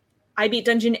I beat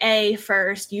dungeon A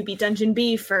first, you beat dungeon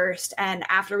B first, and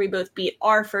after we both beat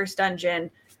our first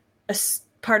dungeon, a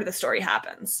part of the story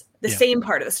happens. The same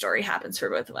part of the story happens for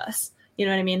both of us. You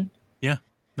know what I mean? Yeah.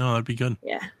 No, that'd be good.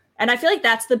 Yeah. And I feel like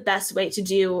that's the best way to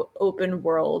do open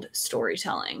world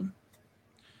storytelling.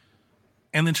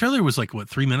 And the trailer was like, what,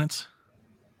 3 minutes?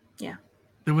 Yeah.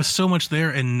 There was so much there,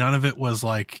 and none of it was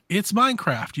like, it's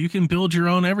Minecraft. You can build your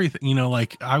own everything. You know,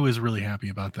 like, I was really happy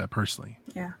about that personally.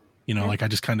 Yeah. You know, like, I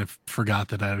just kind of forgot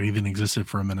that that even existed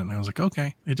for a minute. And I was like,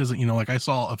 okay, it doesn't, you know, like, I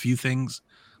saw a few things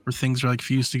where things are like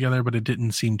fused together, but it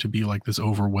didn't seem to be like this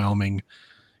overwhelming.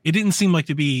 It didn't seem like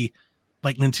to be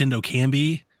like Nintendo can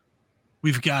be.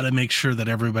 We've got to make sure that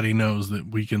everybody knows that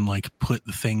we can like put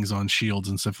the things on shields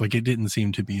and stuff. Like, it didn't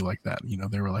seem to be like that. You know,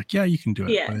 they were like, yeah, you can do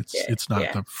it, but it's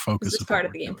not the focus. It's part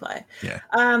of the gameplay. Yeah.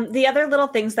 The other little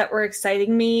things that were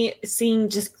exciting me, seeing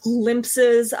just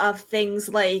glimpses of things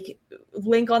like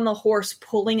Link on the horse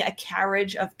pulling a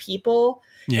carriage of people.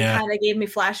 Yeah. It kind of gave me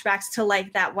flashbacks to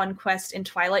like that one quest in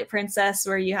Twilight Princess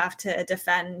where you have to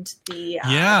defend the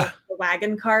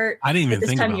wagon cart. I didn't even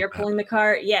think about this time you're pulling the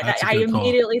cart. Yeah, I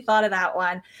immediately thought of that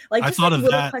one. Like, I thought of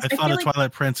that. Quest. I thought of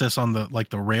Twilight Princess on the like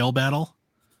the rail battle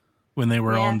when they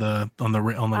were on the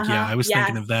I was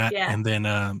thinking of that. Yeah. And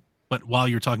then but while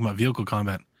you're talking about vehicle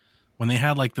combat, when they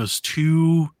had like those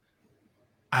two,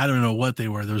 I don't know what they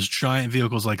were, those giant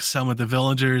vehicles like some with the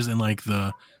villagers and like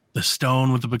the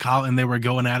stone with the Bacala, and they were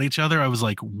going at each other. I was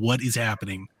like, what is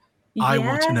happening? Yeah. I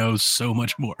want to know so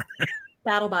much more.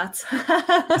 BattleBots.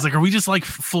 It's like, are we just like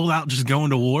full out just going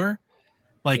to war?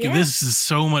 Like, this is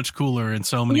so much cooler in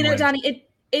so many ways. Donnie,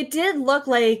 it did look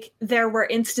like there were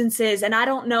instances, and I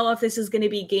don't know if this is going to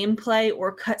be gameplay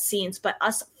or cutscenes, but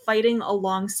us fighting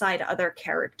alongside other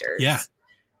characters. Yeah.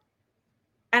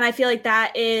 And I feel like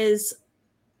that is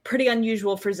pretty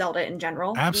unusual for Zelda in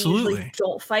general. Absolutely. We usually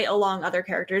don't fight along other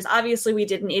characters. Obviously, we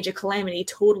did in Age of Calamity,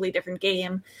 totally different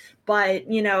game. But,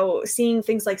 you know, seeing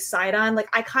things like Sidon, like,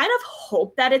 I kind of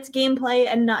hope that it's gameplay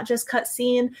and not just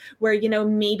cutscene, where, you know,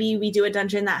 maybe we do a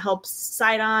dungeon that helps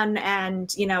Sidon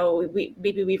and, you know,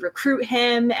 we recruit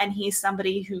him and he's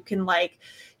somebody who can, like,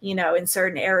 you know, in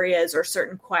certain areas or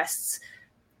certain quests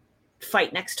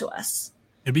fight next to us.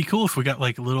 It'd be cool if we got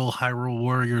like little Hyrule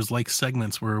Warriors like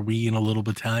segments where we in a little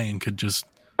battalion could just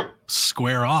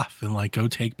square off and like go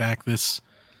take back this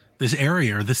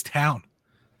area or this town.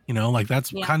 You know, like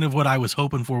that's kind of what I was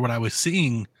hoping for, what I was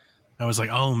seeing. I was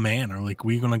like, oh man, are like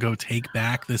we gonna go take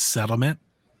back this settlement?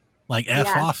 Like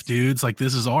off, dudes. Like,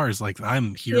 this is ours. Like,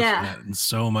 I'm here for that in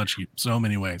so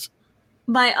many ways.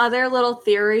 My other little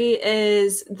theory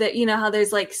is that, you know how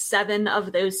there's like 7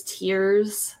 of those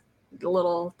tiers, the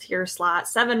little tier slot,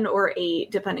 7 or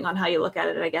 8, depending on how you look at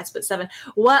it, I guess, but 7.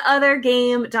 What other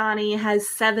game, Donnie, has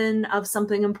 7 of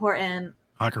something important?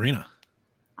 Ocarina.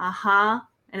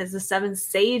 And it's the 7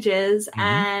 sages. Mm-hmm.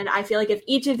 And I feel like if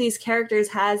each of these characters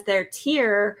has their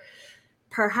tier,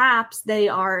 perhaps they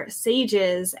are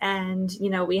sages, and, you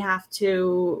know, we have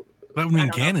to. That would mean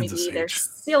Ganon's a sage. They're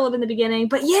sealed in the beginning,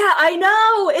 but yeah, I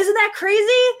know. Isn't that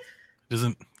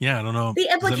crazy? I don't know. The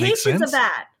implications of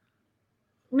that.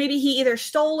 Maybe he either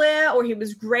stole it or he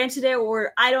was granted it,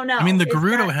 or I don't know. I mean, the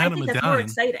Gerudo had a medallion. More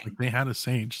exciting. Like, they had a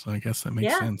sage, so I guess that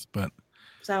makes sense. But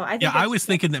so I think I was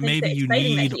thinking that maybe you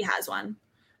need. That he has one.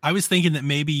 I was thinking that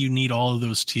maybe you need all of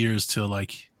those tiers to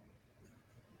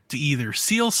either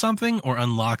seal something or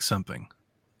unlock something,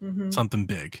 something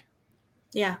big.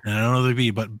 Yeah, and I don't know what they'd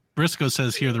be, but Briscoe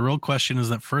says here the real question is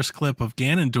that first clip of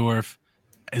Ganondorf,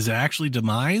 is it actually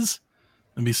Demise?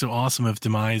 It'd be so awesome if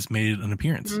Demise made an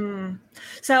appearance.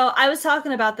 So I was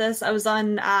talking about this. I was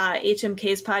on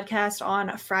HMK's podcast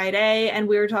on Friday, and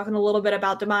we were talking a little bit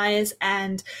about Demise,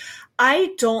 and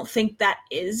I don't think that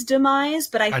is Demise,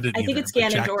 but I think it's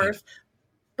Ganondorf.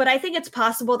 But I think it's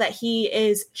possible that he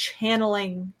is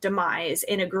channeling Demise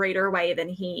in a greater way than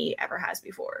he ever has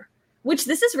before. Which,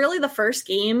 this is really the first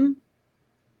game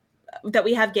that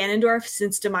we have Ganondorf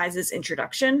since Demise's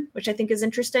introduction, which I think is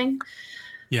interesting.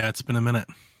 Yeah, it's been a minute.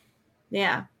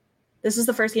 Yeah. This is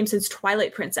the first game since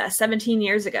Twilight Princess, 17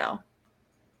 years ago.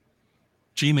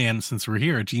 G-Man, since we're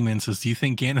here, G-Man says, do you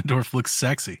think Ganondorf looks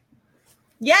sexy?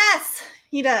 Yes,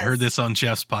 he does. I heard this on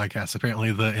Jeff's podcast.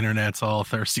 Apparently the internet's all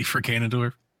thirsty for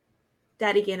Ganondorf.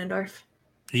 Daddy Ganondorf.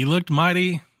 He looked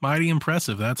mighty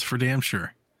impressive. That's for damn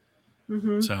sure.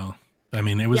 Mm-hmm. So, I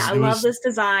mean, I love this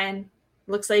design.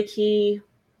 Looks like he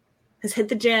has hit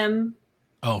the gym.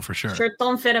 Oh, for sure. Shirts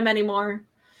don't fit him anymore.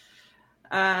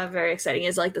 Very exciting.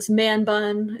 It's like this man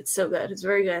bun. It's so good. It's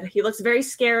very good. He looks very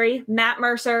scary. Matt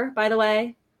Mercer, by the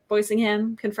way, voicing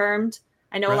him, confirmed.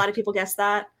 I know a lot of people guessed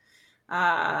that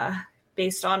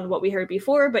based on what we heard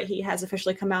before, but he has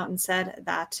officially come out and said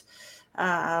that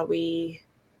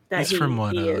he's from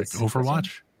what, like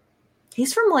Overwatch?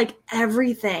 He's from like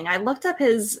everything. I looked up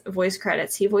his voice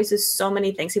credits. He voices so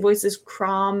many things. He voices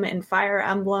Chrom in Fire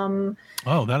Emblem.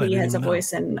 Oh, that he has a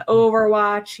voice in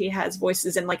Overwatch. He has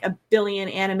voices in like a billion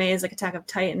animes, like Attack of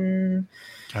Titan.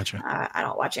 Gotcha. I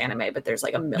don't watch anime, but there's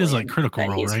like a million. It is like Critical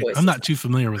Role, right? voices. I'm not too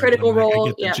familiar with Critical Role. I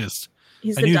get the Yeah. gist.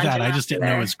 He's I knew that. I just didn't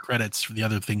know his credits for the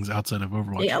other things outside of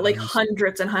Overwatch. Yeah, like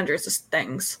hundreds and hundreds of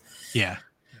things. Yeah.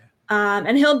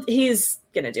 And he's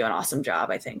gonna do an awesome job.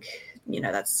 I think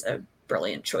that's a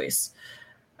brilliant choice.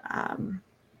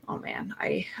 Oh man,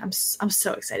 I'm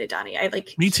so excited, Donnie.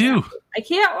 Me too. I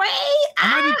can't wait.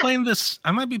 I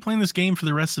might be playing this game for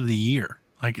the rest of the year.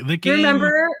 Like the game.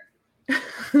 Remember?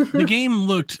 The game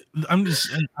looked.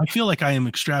 I feel like I am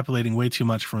extrapolating way too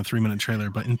much from a 3-minute trailer,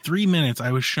 but in 3 minutes,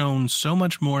 I was shown so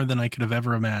much more than I could have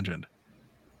ever imagined.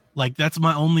 Like that's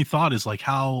my only thought is like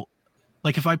how,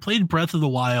 like if I played Breath of the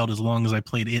Wild as long as I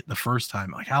played it the first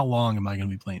time, like how long am I going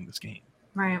to be playing this game?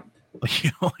 Right.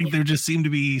 Like, like there just seemed to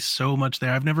be so much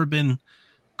there. I've never been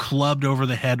clubbed over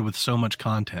the head with so much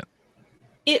content.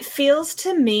 It feels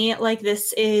to me like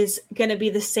this is going to be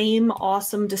the same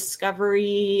awesome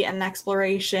discovery and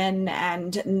exploration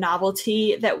and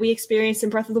novelty that we experienced in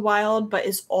Breath of the Wild, but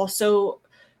is also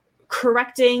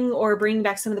correcting or bringing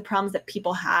back some of the problems that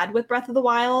people had with Breath of the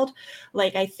Wild.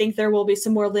 Like, I think there will be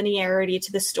some more linearity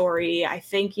to the story. I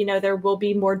think, there will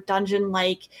be more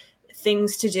dungeon-like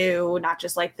things to do, not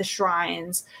just like the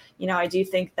shrines. I do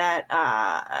think that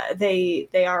they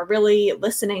are really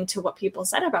listening to what people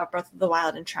said about Breath of the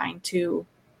Wild and trying to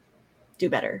do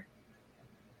better.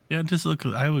 Yeah, just look.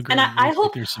 I would agree. And I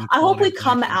hope we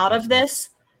come out of this.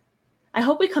 I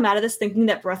hope we come out of this thinking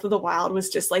that Breath of the Wild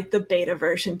was just like the beta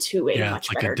version to a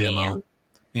much better game.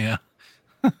 Yeah.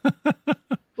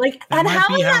 Like, and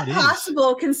how is that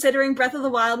possible considering Breath of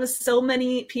the Wild was so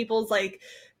many people's like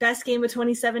best game of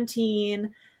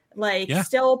 2017? Like,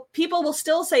 still, people will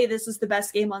still say this is the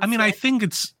best game on. I mean, I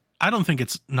don't think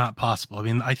it's not possible. I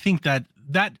mean, I think that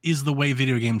is the way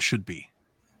video games should be,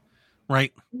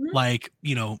 right? Mm-hmm. Like,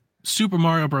 Super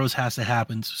Mario Bros. Has to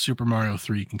happen so Super Mario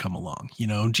 3 can come along.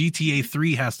 GTA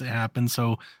 3 has to happen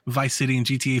so Vice City and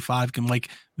GTA 5 can, like,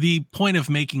 the point of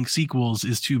making sequels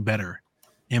is to better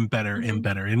and better and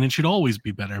better. And it should always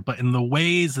be better. But in the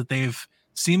ways that they've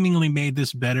seemingly made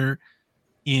this better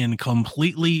in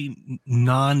completely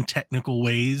non-technical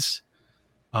ways,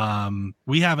 I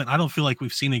don't feel like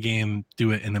we've seen a game do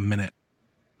it in a minute.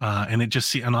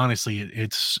 And honestly,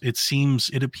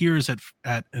 it appears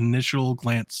at initial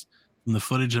glance from the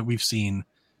footage that we've seen,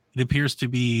 it appears to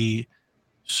be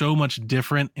so much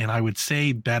different, and I would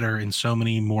say better in so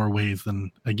many more ways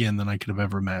than I could have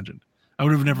ever imagined. I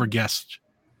would have never guessed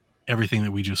everything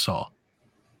that we just saw.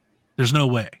 There's no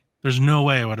way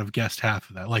I would have guessed half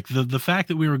of that. Like the fact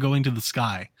that we were going to the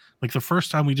sky, like the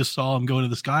first time we just saw him go to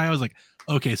the sky, I was like,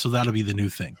 okay, so that'll be the new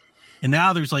thing. And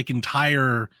now there's like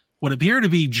entire, what appear to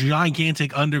be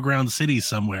gigantic underground cities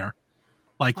somewhere,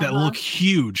 like that look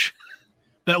huge,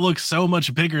 that look so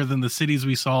much bigger than the cities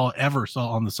we ever saw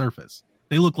on the surface.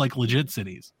 They look like legit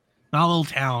cities, not a little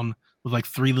town with like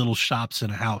 3 little shops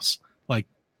and a house. Like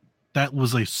that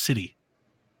was a city,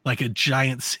 like a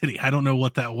giant city. I don't know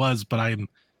what that was, but I'm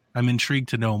intrigued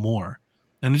to know more.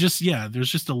 And there's just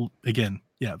the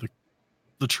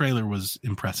trailer was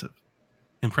impressive.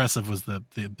 Impressive was the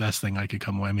best thing I could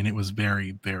come away. I mean, it was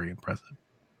very, very impressive.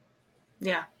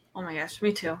 Yeah. Oh my gosh,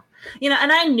 me too.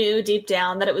 And I knew deep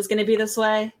down that it was going to be this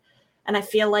way. And I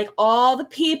feel like all the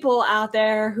people out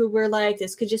there who were like,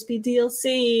 this could just be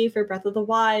DLC for Breath of the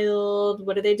Wild.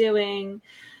 What are they doing?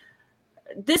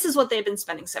 This is what they've been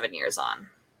spending 7 years on.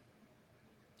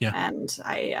 Yeah. And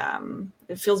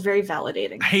it feels very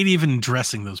validating. I hate even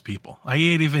addressing those people. I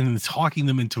hate even talking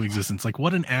them into existence. Like,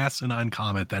 what an asinine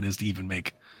comment that is to even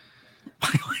make.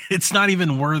 It's not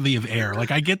even worthy of air. Like,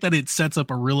 I get that it sets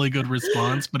up a really good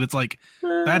response, but it's like,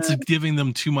 that's giving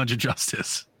them too much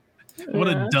justice. What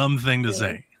a dumb thing to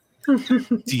say.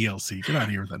 DLC. Get out of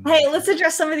here with that. Hey, let's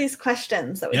address some of these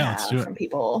questions that we have from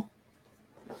people.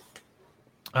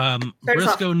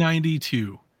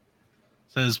 Briscoe92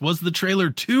 says, was the trailer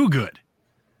too good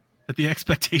that the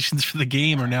expectations for the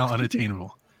game are now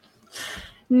unattainable?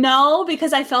 No,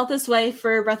 because I felt this way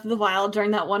for Breath of the Wild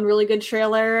during that one really good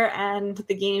trailer, and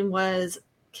the game was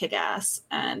kick-ass,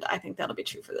 and I think that'll be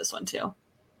true for this one too.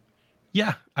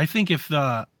 Yeah, I think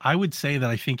I would say that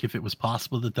I think if it was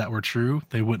possible that were true,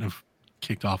 they wouldn't have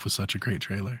kicked off with such a great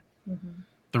trailer. Mm-hmm.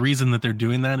 The reason that they're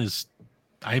doing that is,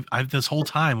 I've this whole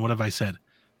time, what have I said?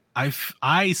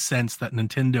 I sense that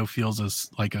Nintendo feels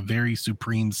like a very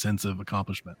supreme sense of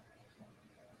accomplishment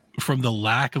from the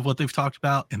lack of what they've talked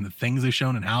about and the things they've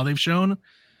shown and how they've shown.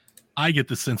 I get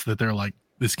the sense that they're like,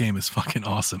 this game is fucking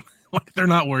awesome. Like, they're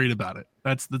not worried about it.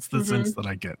 That's the sense that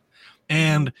I get.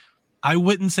 And I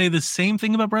wouldn't say the same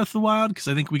thing about Breath of the Wild, because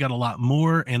I think we got a lot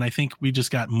more, and I think we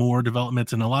just got more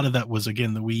developments, and a lot of that was,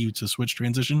 again, the Wii U to Switch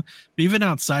transition. But even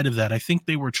outside of that, I think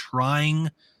they were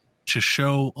trying to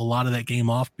show a lot of that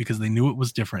game off because they knew it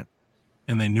was different,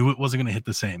 and they knew it wasn't going to hit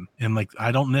the same. And like,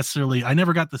 I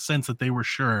never got the sense that they were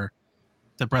sure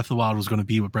that Breath of the Wild was going to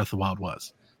be what Breath of the Wild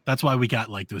was. That's why we got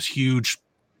like those huge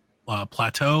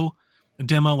plateau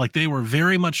demo. Like, they were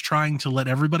very much trying to let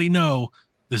everybody know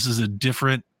this is a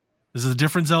different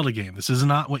Zelda game. This is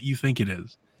not what you think it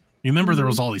is. You remember there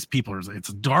was all these people,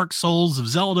 it's Dark Souls of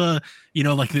Zelda,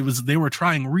 like they were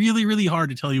trying really, really hard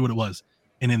to tell you what it was.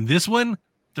 And in this one,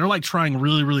 they're like trying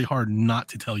really, really hard not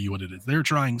to tell you what it is. They're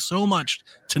trying so much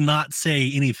to not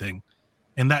say anything.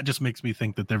 And that just makes me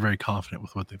think that they're very confident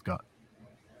with what they've got.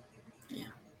 Yeah,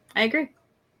 I agree.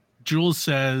 Jules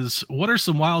says, what are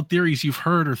some wild theories you've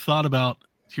heard or thought about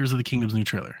Tears of the Kingdom's new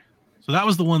trailer? So that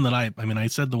was the one that I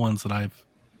said the ones that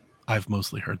I've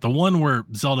mostly heard. The one where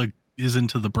Zelda is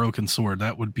into the broken sword,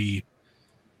 that would be,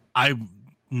 I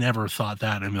never thought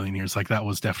that in a million years. Like, that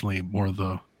was definitely more of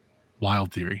the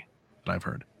wild theory that I've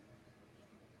heard.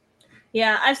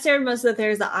 Yeah, I've shared most of the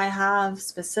theories that I have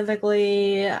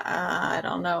specifically. I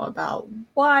don't know about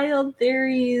wild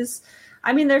theories.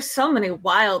 I mean, there's so many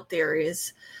wild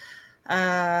theories.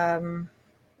 I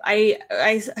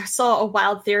saw a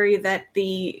wild theory that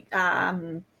the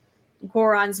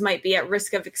Gorons might be at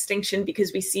risk of extinction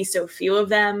because we see so few of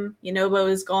them. Yunobo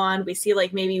is gone. We see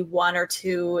like maybe one or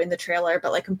two in the trailer,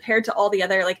 but like compared to all the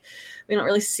other, like, we don't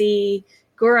really see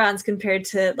Gorons compared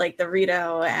to like the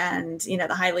Rito and the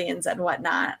Hylians and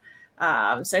whatnot.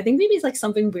 So I think maybe it's like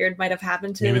something weird might have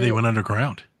happened to. Maybe they went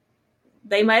underground.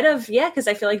 They might have, yeah, because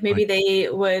I feel like maybe they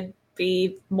would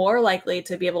be more likely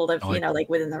to be able to, like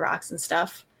within the rocks and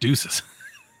stuff. Deuces.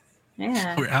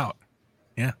 Yeah, we're out.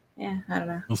 Yeah, I don't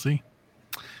know. We'll see.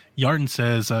 Yarden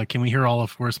says, can we hear all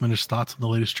of Forrest Minish's thoughts on the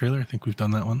latest trailer? I think we've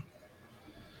done that one.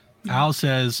 Al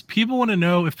says, people want to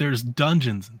know if there's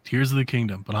dungeons in Tears of the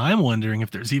Kingdom, but I'm wondering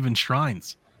if there's even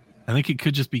shrines. I think it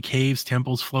could just be caves,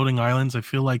 temples, floating islands. I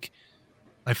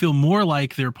feel more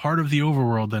like they're part of the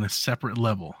overworld than a separate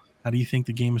level. How do you think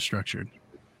the game is structured?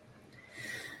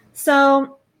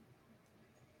 So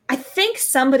I think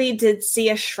somebody did see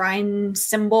a shrine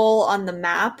symbol on the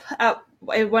map at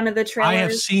one of the trailers. I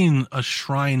have seen a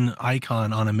shrine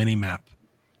icon on a mini map.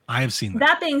 I have seen that.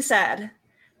 That being said,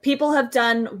 people have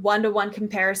done one-to-one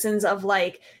comparisons of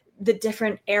like the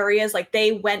different areas. Like,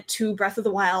 they went to Breath of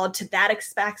the Wild to that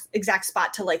exact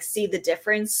spot to like see the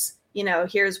difference.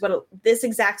 Here's what this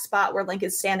exact spot where Link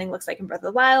is standing looks like in Breath of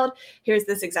the Wild. Here's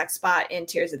this exact spot in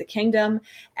Tears of the Kingdom.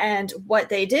 And what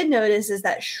they did notice is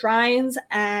that shrines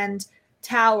and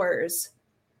towers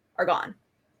are gone.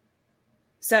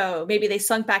 So maybe they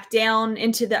sunk back down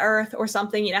into the earth or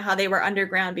something. How they were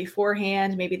underground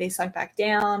beforehand. Maybe they sunk back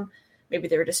down. Maybe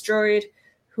they were destroyed.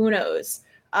 Who knows?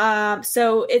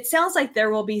 So it sounds like there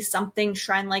will be something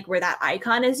shrine-like where that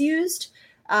icon is used.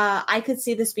 I could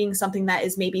see this being something that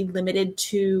is maybe limited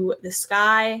to the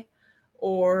sky,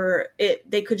 or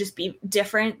they could just be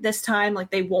different this time.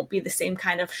 Like, they won't be the same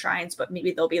kind of shrines, but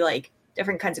maybe they'll be like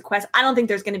different kinds of quests. I don't think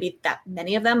there's going to be that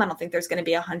many of them. I don't think there's going to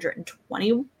be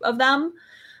 120 of them.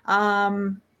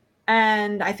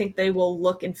 And I think they will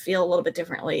look and feel a little bit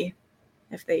differently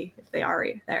if they are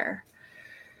there.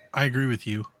 I agree with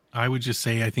you. I would just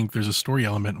say I think there's a story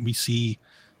element. We see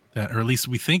that, or at least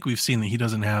we think we've seen that he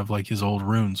doesn't have like his old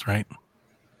runes, right?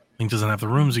 Link doesn't have the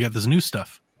runes. You got this new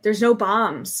stuff. There's no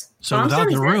bombs. So bombs without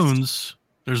the runes,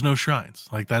 there's no shrines.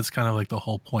 Like, that's kind of like the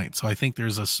whole point. So I think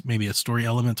there's maybe a story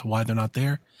element to why they're not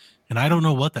there. And I don't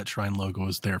know what that shrine logo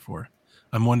is there for.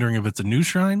 I'm wondering if it's a new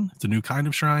shrine. It's a new kind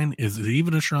of shrine. Is it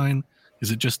even a shrine?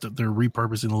 Is it just that they're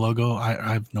repurposing the logo?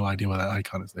 I have no idea why that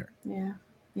icon is there.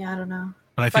 Yeah, I don't know.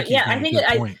 But I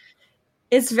think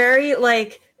it's very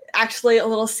like actually a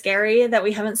little scary that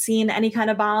we haven't seen any kind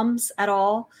of bombs at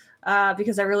all,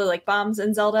 because I really like bombs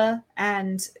in Zelda.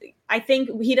 And I think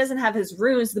he doesn't have his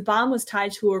runes. The bomb was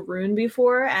tied to a rune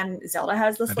before, and Zelda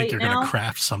has the slate now. I think you're going to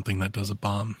craft something that does a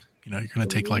bomb. You're going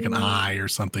to take like an eye or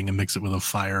something and mix it with a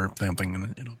fire something,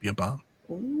 and it'll be a bomb.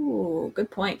 Ooh, good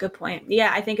point.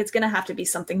 Yeah, I think it's going to have to be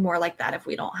something more like that if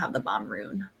we don't have the bomb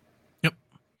rune. Yep.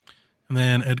 And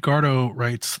then Edgardo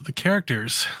writes, the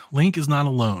characters. Link is not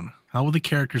alone. How will the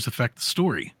characters affect the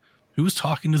story? Who was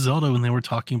talking to Zelda when they were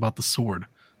talking about the sword?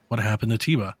 What happened to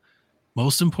Tiba?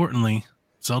 Most importantly,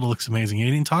 Zelda looks amazing.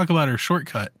 You didn't talk about her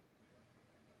shortcut.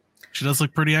 She does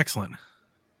look pretty excellent.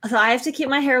 So I have to keep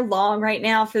my hair long right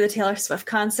now for the Taylor Swift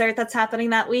concert that's happening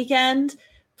that weekend.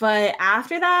 But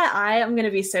after that, I am going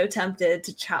to be so tempted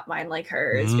to chop mine like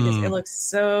hers because it looks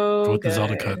so with good. the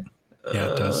Zelda cut.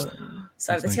 Yeah, it does.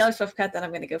 So the Taylor Swift cut, then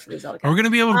I'm going to go for the Zelda cut. Are we going to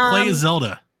be able to play as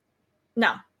Zelda?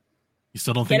 No. You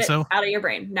still don't Get think it so? out of your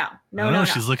brain. No. No.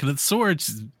 She's looking at the sword.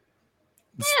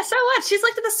 Yeah, so what? She's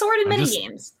looked at the sword in many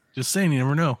games. Just saying, you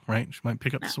never know, right? She might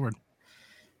pick up the sword.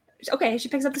 Okay, she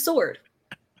picks up the sword.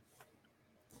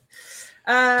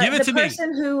 Give it to me. The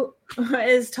person who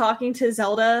is talking to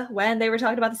Zelda when they were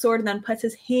talking about the sword and then puts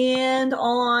his hand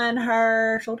on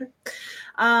her shoulder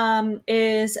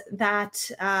is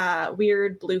that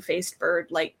weird blue-faced bird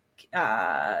like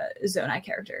Zonai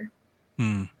character.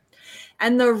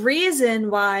 And the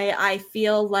reason why I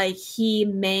feel like he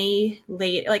may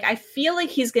I feel like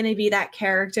he's going to be that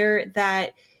character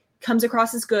that comes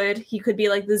across as good. He could be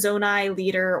like the Zonai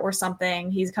leader or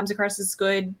something. He comes across as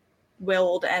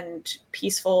good-willed and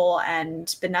peaceful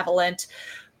and benevolent.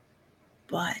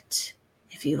 But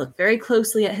if you look very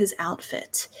closely at his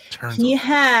outfit, he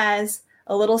has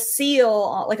a little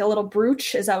seal, like a little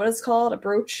brooch. Is that what it's called? A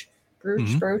brooch?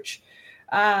 Brooch.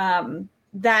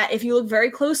 That if you look very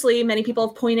closely, many people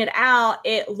have pointed out,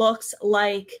 it looks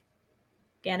like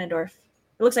Ganondorf.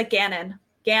 It looks like Ganon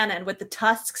with the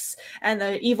tusks and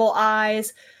the evil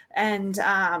eyes. And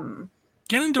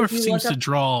Ganondorf seems to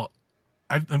draw.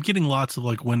 I'm getting lots of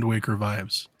like Wind Waker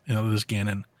vibes. This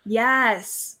Ganon.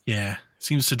 Yes. Yeah,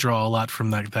 seems to draw a lot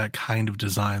from that kind of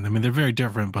design. I mean, they're very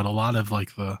different, but a lot of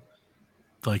like the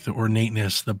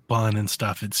ornateness, the bun and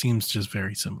stuff. It seems just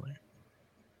very similar.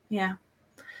 Yeah.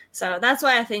 So that's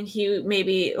why I think he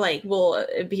maybe will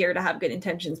appear to have good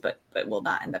intentions, but will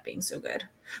not end up being so good.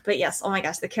 But yes, oh my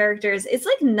gosh, the characters, it's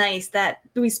nice that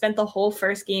we spent the whole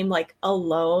first game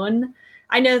alone.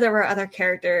 I know there were other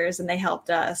characters and they helped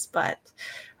us, but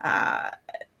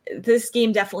this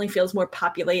game definitely feels more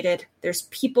populated. There's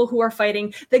people who are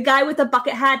fighting. The guy with the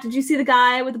bucket hat, did you see the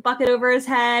guy with the bucket over his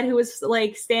head who was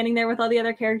standing there with all the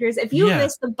other characters? If you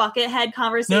missed the bucket head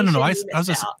conversation, no,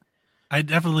 I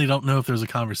definitely don't know if there's a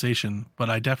conversation, but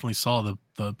I definitely saw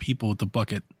the people with the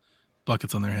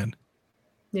buckets on their head.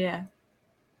 Yeah.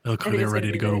 They look like they're ready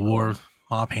to go to war.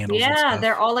 Mop handles. Yeah,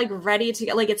 they're all ready to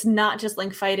get. It's not just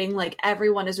fighting.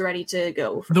 Everyone is ready to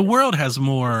go. The world has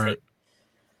more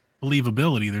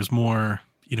believability. There's more,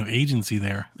 agency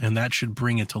there, and that should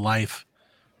bring it to life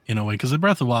in a way. Because the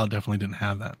Breath of the Wild definitely didn't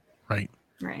have that, right?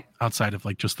 Right. Outside of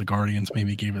just the Guardians,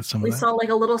 maybe gave it some. We saw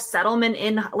a little settlement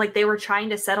in they were trying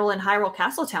to settle in Hyrule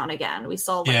Castletown again. We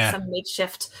saw some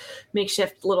makeshift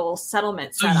little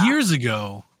settlement. So years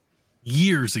ago,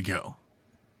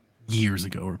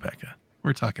 Rebecca,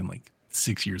 we're talking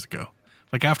 6 years ago.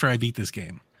 After I beat this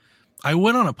game, I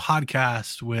went on a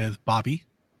podcast with Bobby,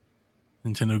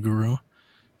 Nintendo Guru,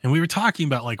 and we were talking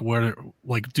about where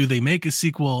do they make a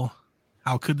sequel?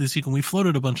 How could the sequel? We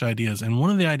floated a bunch of ideas, and one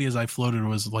of the ideas I floated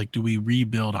was do we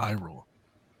rebuild Hyrule?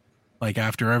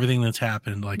 After everything that's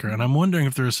happened, and I'm wondering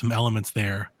if there's some elements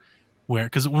there where,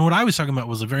 because what I was talking about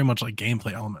was very much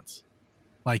gameplay elements.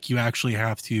 You actually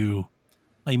have to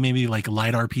maybe light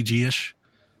RPG-ish,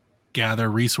 gather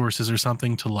resources or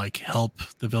something to help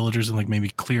the villagers and maybe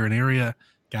clear an area,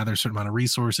 gather a certain amount of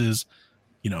resources,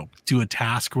 do a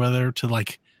task, whether to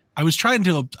I was trying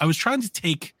to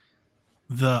take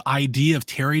the idea of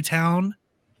Terrytown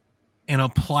and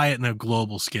apply it in a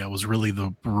global scale was really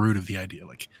the root of the idea.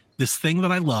 This thing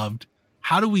that I loved,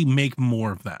 how do we make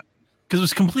more of that? Because it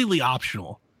was completely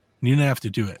optional. You didn't have to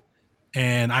do it.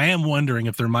 And I am wondering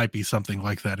if there might be something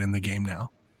like that in the game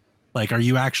now. Do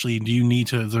you need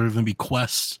to, is there going to be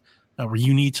quests where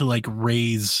you need to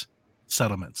raise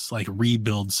settlements,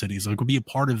 rebuild cities? It would be a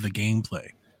part of the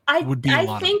gameplay. It would be a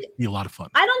lot of fun.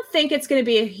 I don't think it's going to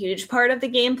be a huge part of the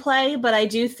gameplay, but I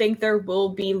do think there will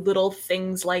be little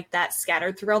things like that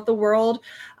scattered throughout the world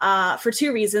for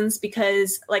two reasons.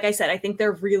 Because, like I said, I think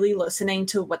they're really listening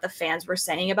to what the fans were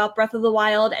saying about Breath of the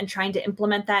Wild and trying to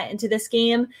implement that into this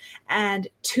game. And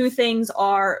two things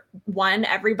are, one,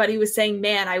 everybody was saying,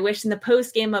 man, I wish in the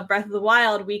post game of Breath of the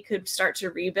Wild we could start to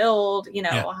rebuild,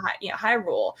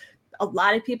 Hyrule. A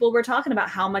lot of people were talking about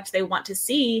how much they want to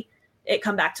see it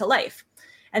come back to life.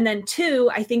 And then two,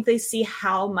 I think they see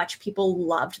how much people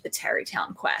loved the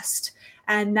Terrytown quest.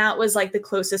 And that was the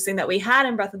closest thing that we had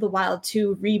in Breath of the Wild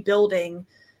to rebuilding,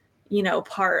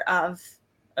 part of,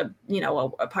 a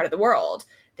part of the world.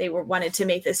 They wanted to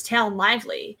make this town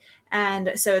lively.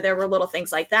 And so there were little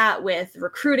things like that with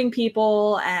recruiting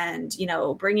people and,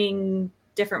 bringing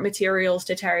different materials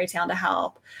to Terrytown to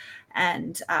help.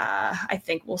 And I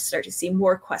think we'll start to see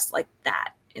more quests like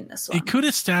that in this one. It could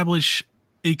establish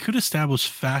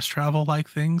fast travel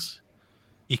things,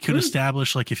 It could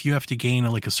establish, like, if you have to gain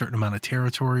like a certain amount of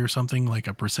territory or something, like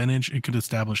a percentage, it could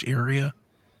establish area.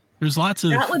 There's lots of...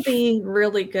 That would be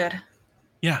really good.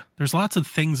 Yeah, there's lots of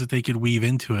things that they could weave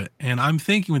into it. And I'm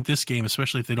thinking with this game,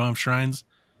 especially if they don't have shrines,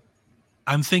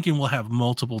 I'm thinking we'll have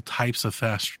multiple types of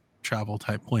fast travel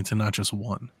type points and not just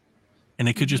one. And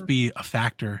it could just be a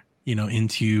factor, you know,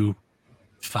 into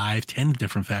 5-10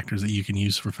 different factors that you can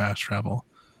use for fast travel.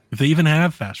 If they even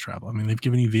have fast travel. I mean, they've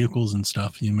given you vehicles and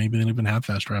stuff. You know, maybe they don't even have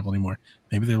fast travel anymore.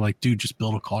 Maybe they're like, dude, just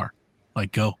build a car.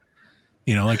 Like, go.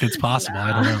 You know, like, it's possible.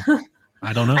 No.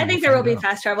 I don't know. I think there will be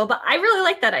fast travel, but I really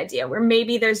like that idea where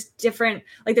maybe there's different,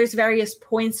 like there's various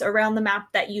points around the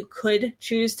map that you could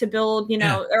choose to build, you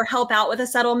know, or help out with a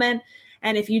settlement.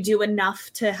 And if you do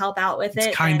enough to help out with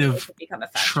it, kind of it become a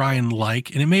fast shrine-like.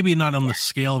 And it may be not on the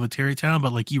scale of a Terry Town,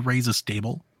 but like you raise a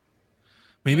stable.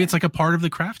 Maybe it's like a part of the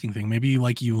crafting thing. Maybe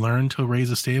like you learn to raise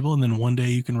a stable and then one day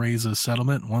you can raise a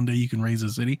settlement. One day you can raise a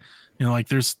city. You know, like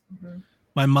there's,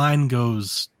 my mind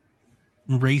goes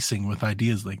racing with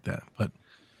ideas like that. But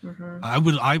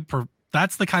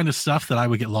that's the kind of stuff that I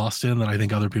would get lost in that I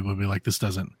think other people would be like, this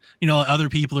doesn't, you know, other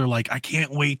people are like, I can't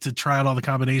wait to try out all the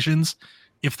combinations.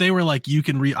 If they were like, you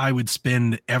can I would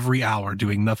spend every hour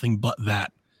doing nothing but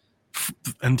that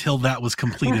until that was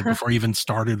completed before I even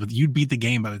started with, you'd beat the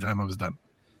game by the time I was done.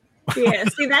 Yeah,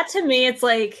 see, that to me, it's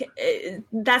like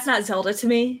that's not Zelda to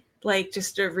me. Like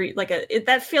just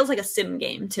that feels like a sim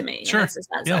game to me. Sure, it's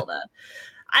not Zelda.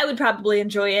 I would probably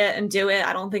enjoy it and do it.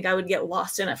 I don't think I would get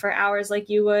lost in it for hours like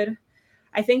you would.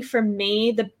 I think for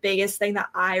me, the biggest thing that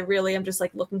I really am just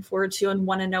like looking forward to and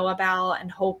want to know about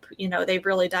and hope, you know, they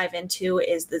really dive into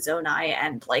is the Zonai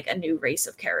and like a new race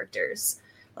of characters.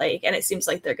 Like, and it seems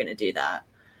like they're going to do that.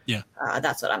 Yeah,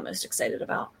 that's what I'm most excited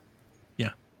about.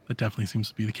 That definitely seems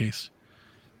to be the case.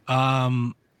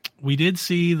 We did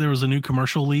see there was a new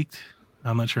commercial leaked.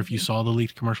 I'm not sure if you saw the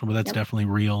leaked commercial, but that's definitely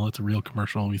real. It's a real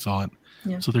commercial. We saw it.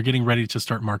 Yeah. So they're getting ready to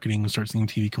start marketing and start seeing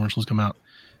TV commercials come out.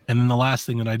 And then the last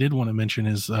thing that I did want to mention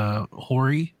is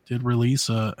Hori did release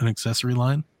an accessory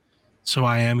line. So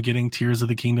I am getting Tears of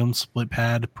the Kingdom split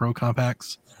pad pro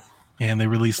compacts. And they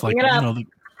released like, you know,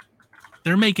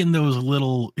 they're making those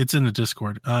little, it's in the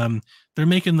Discord. They're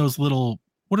making those little,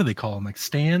 what do they call them? Like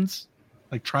stands,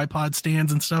 like tripod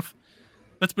stands and stuff.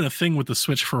 That's been a thing with the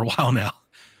Switch for a while now.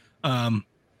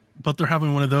 But they're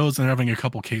having one of those and they're having a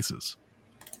couple cases.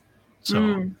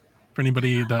 So for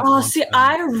anybody that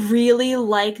I really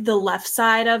like the left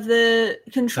side of the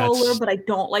controller, but I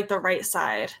don't like the right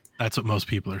side. That's what most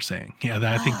people are saying. Yeah,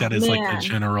 I think that is like the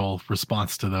general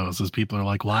response to those is people are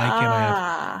like, why can't I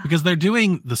have, because they're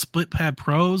doing the split pad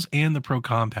pros and the pro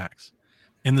compacts.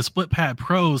 And the split pad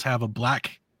pros have a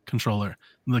black controller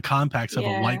and the compacts have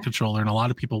a white controller, and a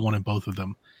lot of people wanted both of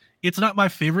them. It's not my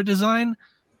favorite design,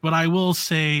 but I will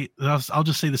say, I'll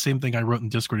just say the same thing I wrote in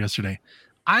Discord yesterday.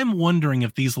 I'm wondering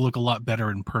if these look a lot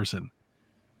better in person,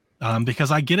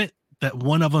 because I get it that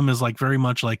one of them is like very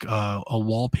much like a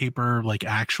wallpaper, like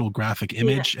actual graphic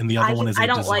image, and the other one is a design.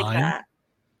 I don't like that.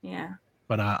 Yeah,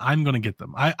 but I'm gonna get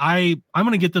them. I'm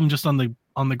gonna get them just on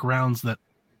the grounds that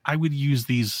I would use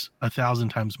these 1,000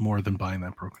 times more than buying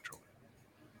that pro controller.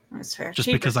 That's fair. Just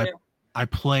because I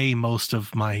play most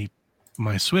of my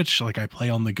Switch, like I play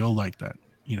on the go like that,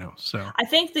 you know. So I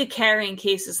think the carrying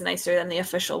case is nicer than the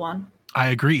official one. I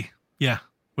agree. Yeah.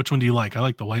 Which one do you like? I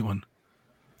like the white one.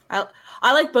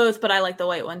 I like both, but I like the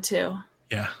white one too.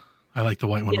 Yeah, I like the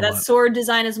white one. Yeah, that sword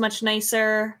design is much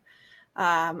nicer.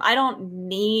 I don't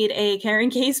need a carrying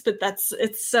case, but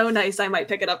it's so nice. I might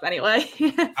pick it up anyway.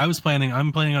 I'm planning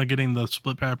on getting the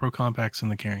split pad pro compacts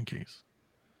and the carrying case.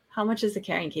 How much is the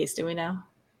carrying case? Do we know?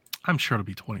 I'm sure it'll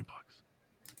be $20.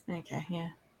 Okay, yeah.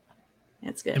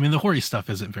 That's good. I mean, the Hori stuff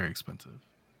isn't very expensive.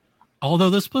 Although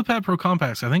the split pad pro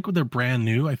compacts, I think when they're brand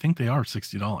new, I think they are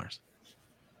 $60.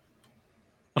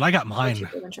 But I got mine.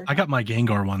 I got my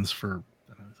Gengar ones for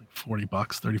 $40,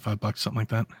 $35, something like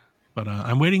that. But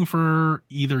I'm waiting for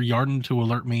either Yarden to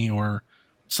alert me or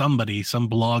somebody, some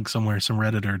blog somewhere, some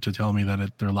Redditor to tell me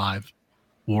that they're live.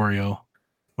 Wario.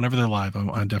 Whenever they're live,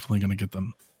 I'm definitely going to get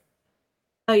them.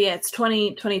 Oh, yeah. It's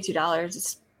 $22.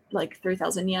 It's like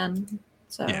 3,000 yen.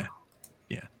 So yeah.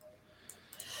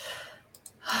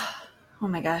 Oh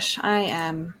my gosh. I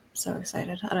am so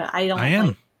excited. I am.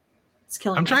 Like, it's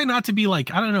killing me. I'm trying not to be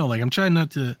like, I don't know, like I'm trying not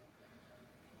to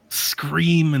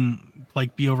scream and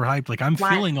like be overhyped. Like I'm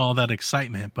feeling all that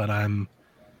excitement, but I'm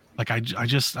like,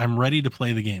 I'm ready to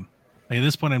play the game. Like at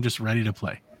this point, I'm just ready to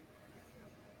play.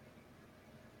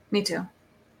 Me too.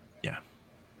 Yeah.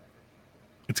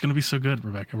 It's going to be so good,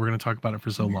 Rebecca. We're going to talk about it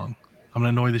for so long. I'm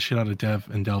going to annoy the shit out of Dev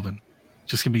and Delvin.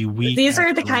 Just going to be week. These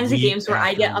are the kinds of games where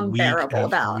I get unbearable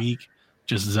about.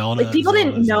 Just Zelda. Like people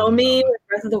Zelda, didn't know Zelda, me Zelda. when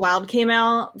Breath of the Wild came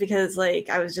out because like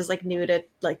I was just like new to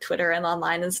like Twitter and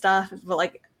online and stuff. But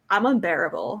like I'm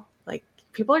unbearable. Like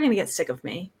people are gonna get sick of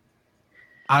me.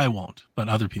 I won't, but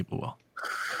other people will.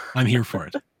 I'm here for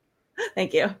it.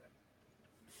 Thank you.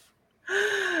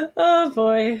 Oh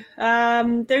boy.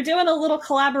 They're doing a little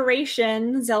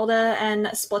collaboration, Zelda and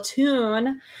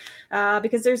Splatoon,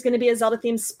 because there's going to be a Zelda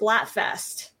themed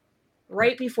Splatfest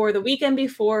right before the weekend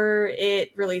before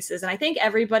it releases. And I think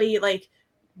everybody like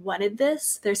wanted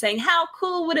this. They're saying, how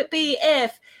cool would it be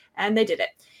if, and they did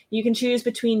it. You can choose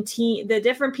between the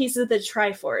different pieces of the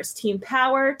Triforce: Team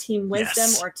Power, Team Wisdom,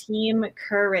 Yes. or Team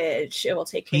Courage. It will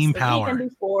take place Team the Power. weekend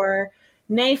before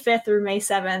May 5th through May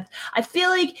 7th. I feel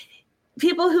like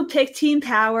people who pick Team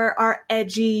Power are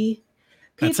edgy.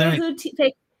 That's People right. who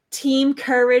pick Team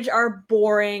Courage are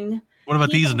boring. What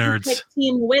about these People who nerds? pick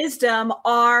Team Wisdom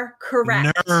are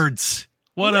correct. Nerds.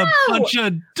 What a No! bunch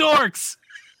of dorks.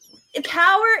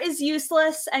 Power is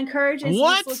useless and Courage is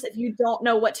What? useless if you don't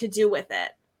know what to do with it.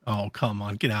 Oh, come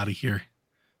on. Get out of here.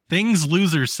 Things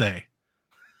losers say.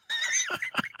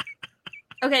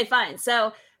 Okay, fine.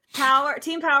 So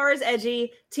Team Power is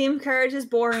edgy, Team Courage is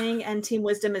boring, and Team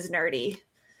Wisdom is nerdy.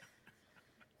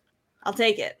 I'll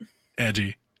take it.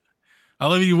 Edgy. I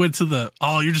love you went to the,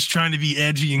 you're just trying to be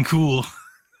edgy and cool.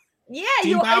 Yeah,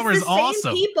 Team Power is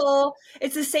awesome.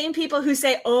 It's the same people who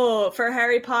say, "Oh, for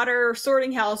Harry Potter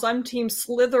Sorting House, I'm Team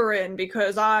Slytherin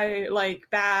because I like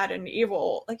bad and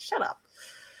evil." Like, shut up.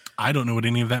 I don't know what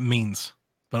any of that means,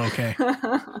 but okay.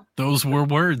 Those were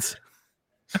words.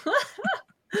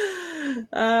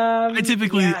 I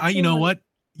typically, you know what?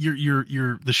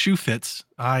 You're the shoe fits.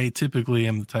 I typically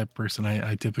am the type of person.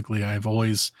 I've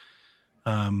always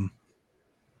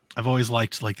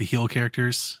liked like the heel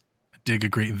characters. I dig a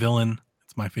great villain.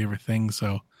 It's my favorite thing.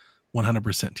 So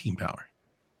 100% Team Power.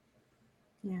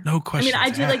 Yeah. No question. I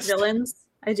do like villains.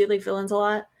 I do like villains a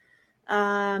lot.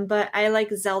 But I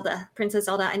like Zelda, Princess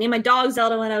Zelda. I named my dog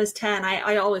Zelda when I was 10.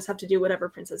 I always have to do whatever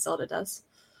Princess Zelda does.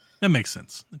 That makes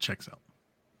sense. It checks out.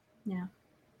 Yeah.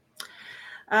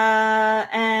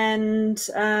 And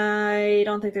I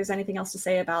don't think there's anything else to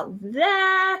say about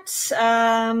that.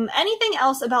 Anything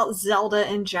else about Zelda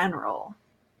in general?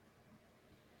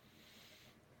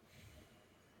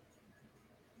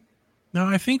 No,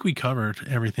 I think we covered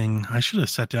everything. I should have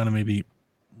sat down and maybe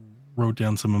wrote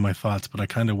down some of my thoughts, but I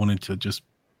kind of wanted to just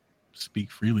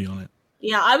speak freely on it.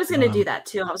 Yeah, I was going to do that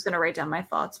too. I was going to write down my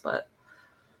thoughts, but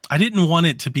I didn't want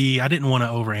to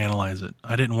overanalyze it.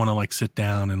 I didn't want to like sit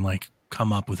down and like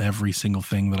come up with every single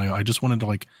thing that I just wanted to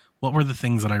like, what were the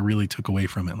things that I really took away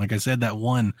from it? Like I said, that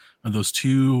one of those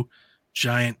two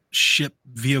giant ship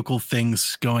vehicle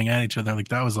things going at each other. Like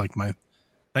that was like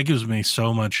that gives me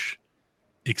so much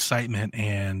excitement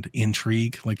and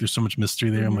intrigue. Like there's so much mystery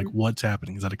there. I'm like, what's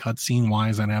happening? Is that a cutscene? Why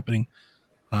is that happening?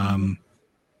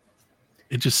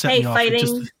 It just set me off.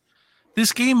 Fighting.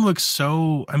 This game looks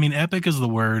so, epic is the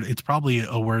word. It's probably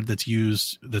a word that's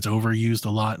overused a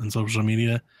lot in social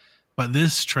media, but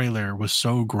this trailer was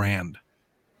so grand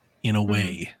in a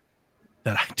way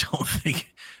that I don't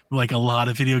think like a lot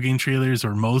of video game trailers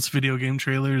or most video game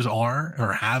trailers are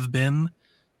or have been.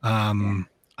 I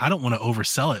don't want to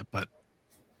oversell it, but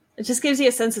it just gives you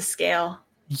a sense of scale.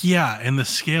 Yeah, and the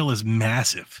scale is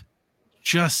massive.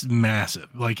 Just massive.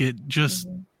 Like it just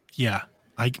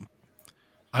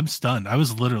I'm stunned. I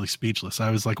was literally speechless. I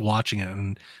was like watching it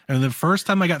and the first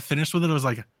time I got finished with it, I was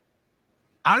like,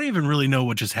 I don't even really know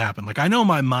what just happened. Like I know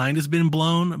my mind has been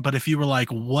blown, but if you were like,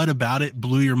 what about it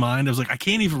blew your mind? I was like, I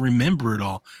can't even remember it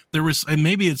all. And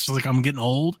maybe it's like I'm getting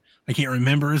old. I can't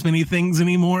remember as many things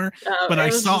anymore. But I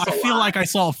feel like I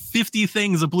saw 50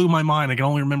 things that blew my mind. I can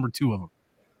only remember 2 of them.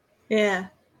 Yeah.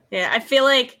 Yeah. I feel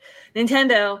like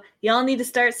Nintendo, y'all need to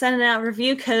start sending out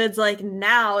review codes like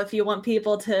now if you want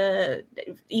people to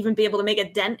even be able to make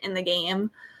a dent in the game.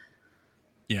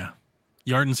 Yeah.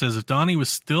 Yarden says, if Donnie was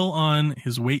still on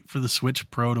his wait for the Switch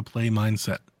Pro to play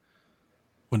mindset,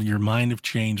 would your mind have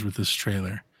changed with this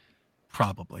trailer?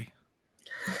 Probably.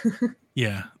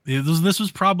 Yeah. This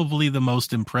was probably the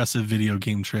most impressive video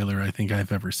game trailer I think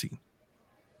I've ever seen.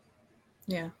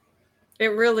 Yeah. It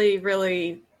really,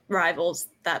 really rivals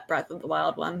that Breath of the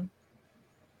Wild one.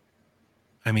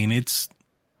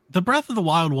 The Breath of the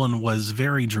Wild one was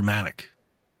very dramatic,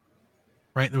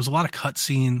 right? There was a lot of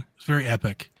cutscene. It was very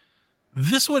epic.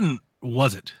 This one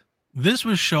wasn't. This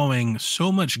was showing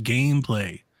so much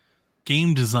gameplay,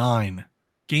 game design,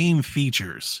 game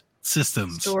features,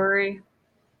 systems, story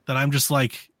that I'm just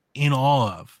like in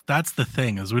awe of. That's the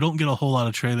thing, is we don't get a whole lot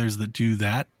of trailers that do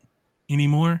that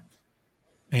anymore.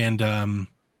 And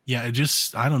Yeah,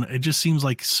 I don't know. It just seems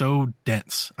like so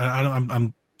dense.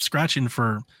 I'm scratching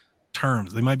for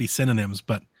terms. They might be synonyms,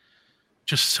 but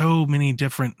just so many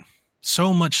different,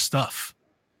 so much stuff.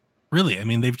 Really, I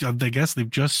mean, I guess they've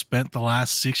just spent the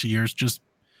last 6 years just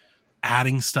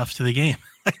adding stuff to the game.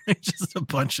 Just a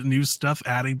bunch of new stuff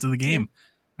adding to the game.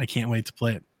 I can't wait to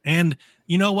play it. And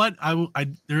you know what?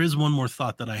 There is one more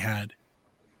thought that I had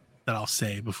that I'll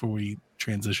say before we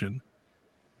transition.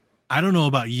 I don't know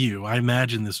about you. I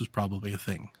imagine this was probably a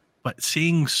thing, but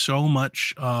seeing so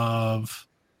much of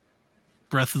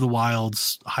Breath of the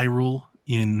Wild's Hyrule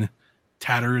in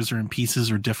tatters or in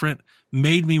pieces or different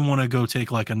made me want to go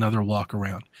take like another walk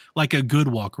around, like a good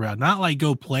walk around, not like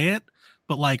go play it,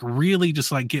 but like really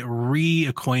just like get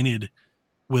reacquainted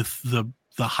with the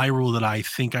Hyrule that I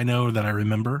think I know, that I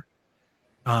remember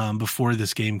before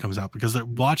this game comes out. Because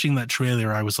watching that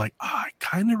trailer, I was like, I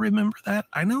kind of remember that.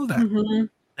 I know that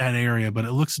that area, but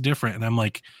it looks different. And I'm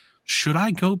like, should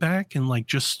I go back and like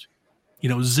just,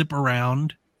 zip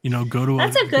around, go to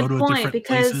That's a good point, different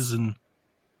because places? And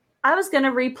I was going to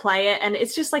replay it, and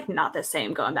it's just like not the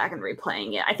same going back and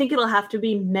replaying it. I think it'll have to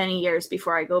be many years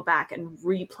before I go back and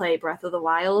replay Breath of the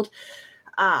Wild.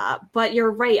 But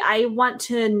you're right. I want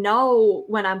to know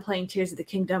when I'm playing Tears of the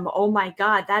Kingdom, oh my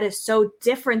God, that is so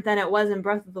different than it was in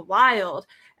Breath of the Wild.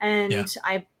 And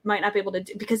I might not be able to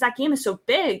because that game is so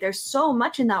big. There's so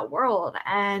much in that world.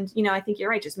 And, I think you're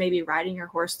right. Just maybe riding your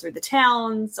horse through the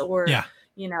towns or,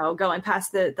 going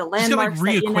past the landmarks. Just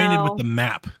get like reacquainted with the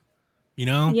map,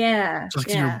 Yeah. Just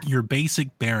your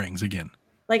basic bearings again.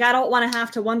 Like, I don't want to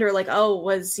have to wonder, like, oh,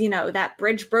 was, that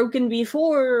bridge broken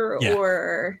before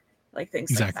or like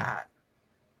things like that.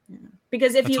 Yeah.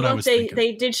 Because if you look,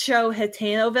 they did show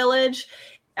Hateno Village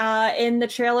in the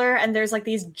trailer, and there's like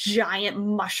these giant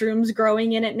mushrooms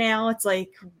growing in it now. It's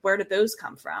like, where did those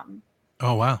come from?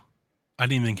 Oh, wow. I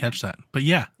didn't even catch that. But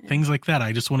things like that.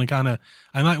 I just want to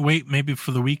I might wait maybe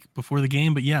for the week before the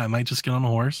game, but I might just get on a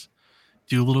horse,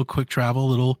 do a little quick travel,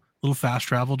 little fast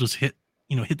travel, just hit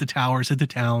the towers, hit the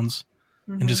towns,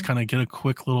 and just kind of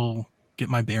get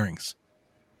my bearings.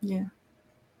 Yeah.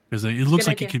 Because it looks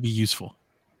like it could be useful.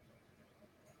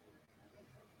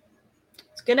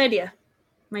 It's a good idea.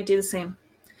 Might do the same.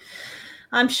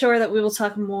 I'm sure that we will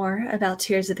talk more about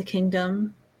Tears of the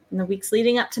Kingdom in the weeks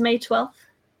leading up to May 12th.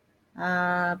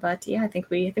 But I think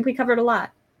we covered a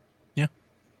lot. Yeah.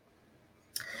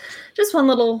 Just one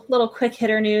little quick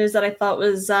hitter news that I thought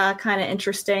was kind of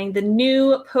interesting. The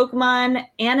new Pokemon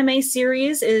anime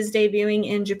series is debuting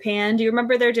in Japan. Do you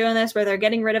remember they're doing this where they're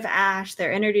getting rid of Ash?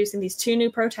 They're introducing these two new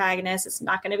protagonists. It's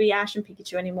not going to be Ash and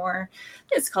Pikachu anymore.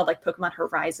 It's called like Pokemon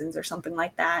Horizons or something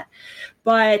like that.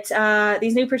 But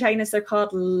these new protagonists are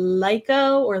called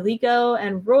Liko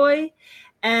and Roy.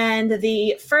 And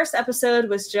the first episode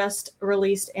was just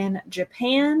released in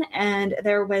Japan, and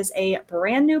there was a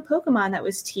brand new Pokemon that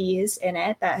was teased in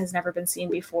it that has never been seen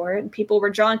before. And people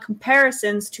were drawing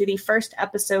comparisons to the first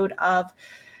episode of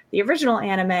the original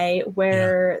anime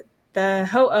where the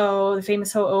Ho-Oh, the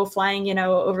famous Ho-Oh flying,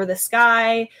 over the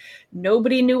sky.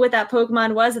 Nobody knew what that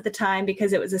Pokemon was at the time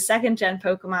because it was a second-gen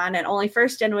Pokemon and only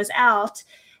first-gen was out.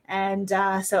 And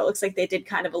so it looks like they did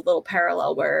kind of a little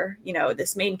parallel where,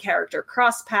 this main character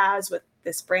crossed paths with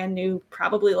this brand new,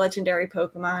 probably legendary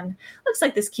Pokemon. Looks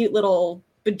like this cute little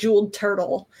bejeweled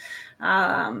turtle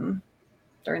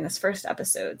during this first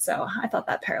episode. So I thought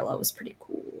that parallel was pretty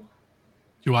cool.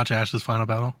 Did you watch Ash's final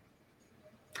battle?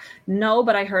 No,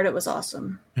 but I heard it was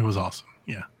awesome. It was awesome.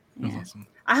 Yeah, it was awesome.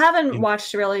 I haven't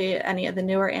watched really any of the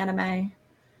newer anime.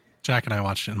 Jack and I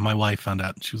watched it, and my wife found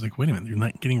out. She was like, wait a minute, you're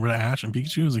not getting rid of Ash and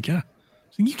Pikachu? I was like, yeah.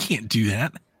 Like, you can't do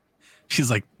that. She's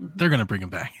like, they're going to bring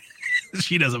him back.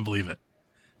 She doesn't believe it.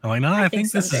 I'm like, no, I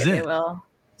think this is it. Will.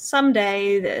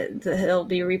 Someday he'll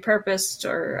be repurposed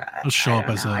or... He'll show up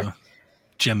as a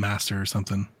gem master or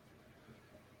something.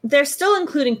 They're still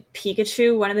including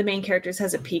Pikachu. One of the main characters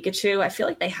has a Pikachu. I feel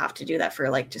like they have to do that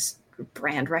for like just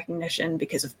brand recognition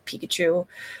because of Pikachu.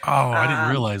 Oh, I didn't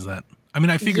realize that. I mean,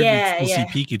 I figured we'd still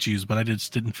see Pikachus, but I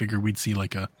just didn't figure we'd see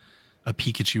like a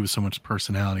Pikachu with so much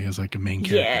personality as like a main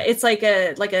character. Yeah, it's like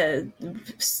a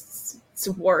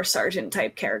war sergeant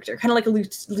type character, kind of like a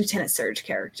Lieutenant Surge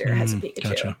character has a Pikachu.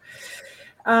 Gotcha.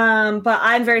 But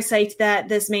I'm very psyched that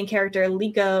this main character,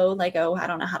 Liko, I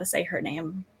don't know how to say her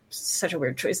name. Such a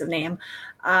weird choice of name.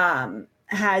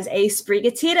 Has a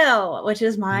Sprigatito, which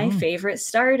is my favorite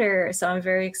starter. So I'm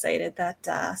very excited that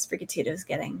Sprigatito is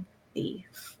getting the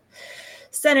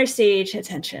center stage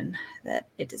attention that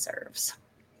it deserves.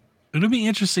 It'll be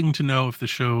interesting to know if the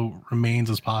show remains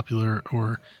as popular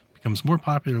or becomes more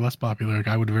popular, less popular. Like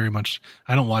I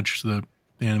don't watch the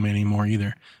the anime anymore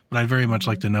either. But I'd very much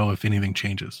like to know if anything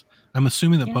changes. I'm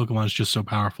assuming that Yeah. Pokemon is just so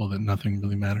powerful that nothing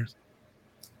really matters.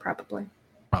 Probably.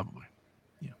 Probably.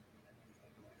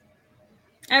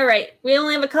 All right. We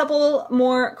only have a couple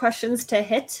more questions to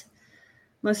hit.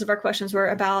 Most of our questions were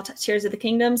about Tears of the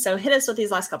Kingdom. So hit us with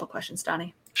these last couple questions,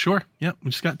 Donnie. Sure. Yep.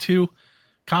 We just got 2.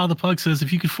 Kyle the Pug says,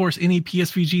 if you could force any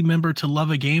PSVG member to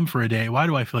love a game for a day, why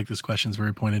do I feel like this question is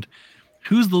very pointed?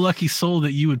 Who's the lucky soul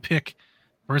that you would pick?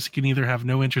 Person can either have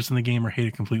no interest in the game or hate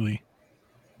it completely.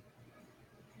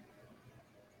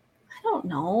 I don't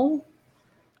know.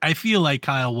 I feel like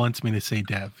Kyle wants me to say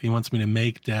Dev. He wants me to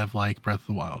make Dev like Breath of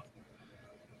the Wild.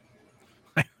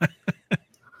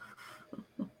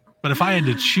 But if I had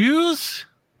to choose,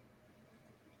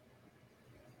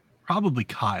 probably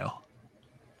Kyle.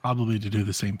 Probably to do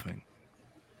the same thing.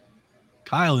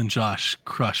 Kyle and Josh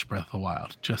crush Breath of the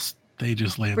Wild. They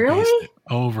just lay Really? it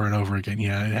over and over again.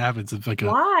 Yeah, it happens. It's like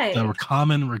Why? a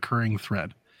common recurring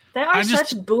thread. They are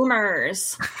such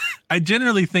boomers. I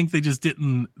generally think they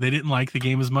didn't like the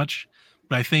game as much,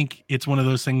 but I think it's one of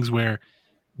those things where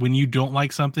when you don't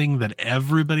like something that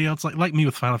everybody else like me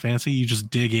with Final Fantasy, you just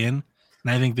dig in,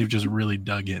 and I think they've just really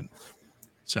dug in.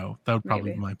 So that would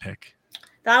probably be my pick.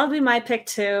 That'll be my pick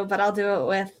too, but I'll do it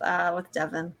with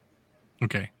Devin.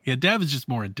 Okay. Yeah, Dev is just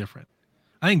more indifferent.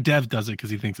 I think Dev does it because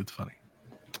he thinks it's funny.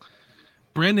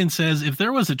 Brandon says, if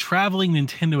there was a traveling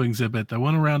Nintendo exhibit that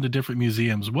went around to different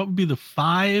museums, what would be the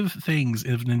 5 things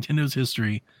of Nintendo's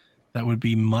history that would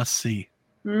be must see?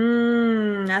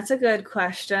 That's a good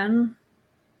question.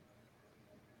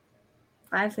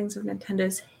 5 things of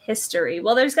Nintendo's history.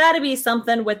 Well, there's got to be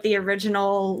something with the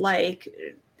original, like,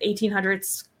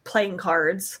 1800s playing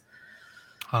cards.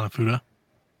 Hanafuda?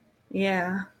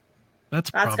 Yeah. That's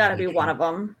got to be one of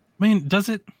them. I mean, does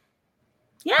it?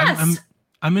 Yes.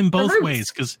 I'm in both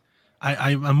ways because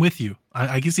I'm with you.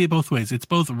 I can see it both ways. It's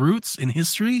both roots in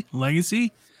history,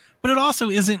 legacy, but it also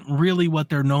isn't really what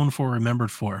they're known for,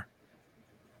 remembered for.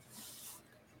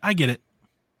 I get it.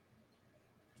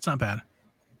 It's not bad.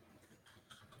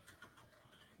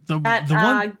 The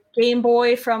one Game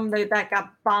Boy that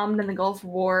got bombed in the Gulf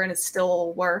War and it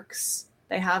still works.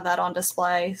 They have that on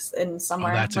display in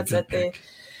somewhere. That's a good pick.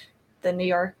 The New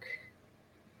York.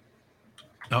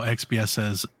 Oh, XBS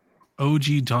says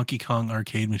OG Donkey Kong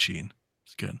arcade machine.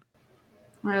 It's good.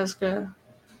 That was good.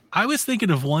 I was thinking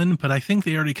of one, but I think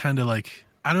they already kind of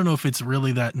I don't know if it's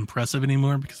really that impressive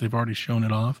anymore because they've already shown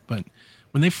it off. But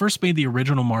when they first made the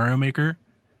original Mario Maker,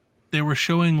 they were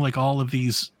showing all of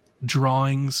these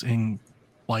drawings and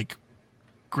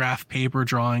graph paper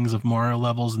drawings of Mario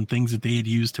levels and things that they had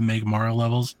used to make Mario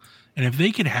levels. And if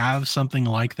they could have something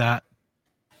like that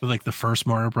with the first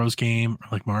Mario Bros game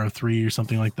or Mario 3 or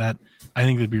something like that, I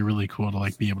think that'd be really cool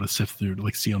to be able to sift through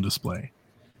to see on display.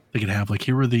 They could have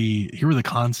here were the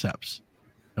concepts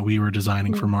that we were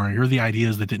designing for Mario. Here are the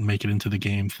ideas that didn't make it into the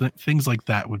game. Things like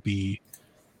that would be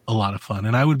a lot of fun.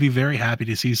 And I would be very happy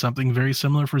to see something very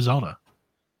similar for Zelda.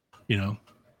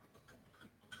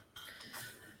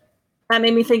 That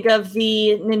made me think of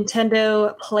the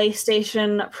Nintendo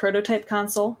PlayStation prototype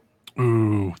console.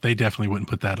 Ooh, they definitely wouldn't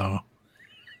put that on.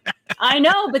 I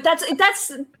know, but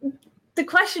that's the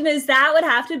question is that would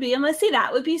have to be a must see.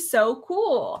 That would be so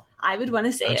cool. I would want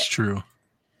to see it. That's true.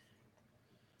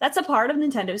 That's a part of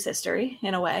Nintendo's history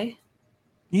in a way.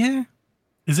 Yeah.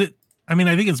 Is it? I mean,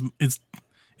 I think it's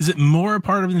is it more a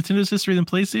part of Nintendo's history than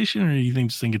PlayStation, or do you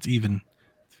just think it's even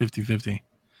 50-50? Because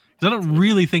I don't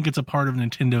really think it's a part of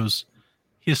Nintendo's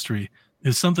history.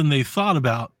 It's something they thought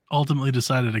about, ultimately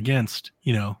decided against,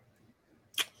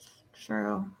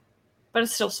 True. But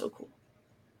it's still so cool.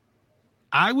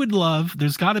 I would love,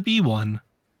 there's got to be one.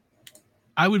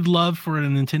 I would love for a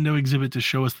Nintendo exhibit to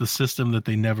show us the system that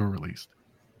they never released.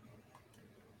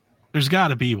 There's got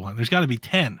to be one. There's got to be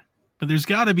 10. But there's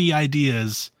got to be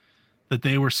ideas that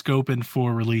they were scoping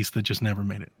for release that just never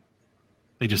made it.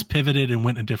 They just pivoted and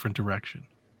went a different direction.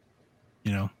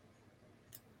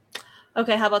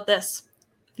 Okay, how about this?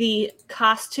 The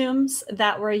costumes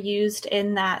that were used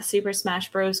in that Super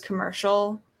Smash Bros.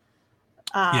 Commercial.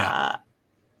 Yeah,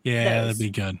 that'd be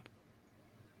good.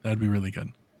 That'd be really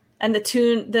good. And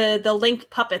the Link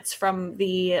puppets from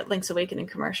the Link's Awakening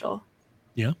commercial.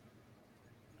 Yeah.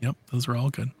 Yep, those are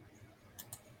all good.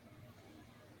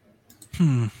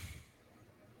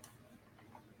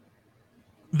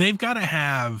 They've got to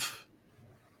have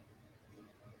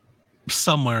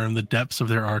somewhere in the depths of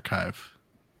their archive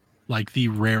the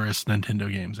rarest Nintendo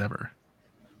games ever.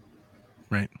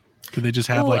 Right? Could they just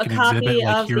have an exhibit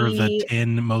here are the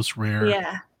 10 most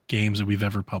rare games that we've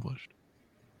ever published?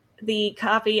 the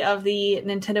copy of the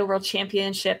Nintendo World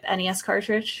Championship NES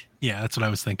cartridge. Yeah, that's what I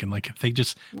was thinking. Like if they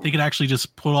could actually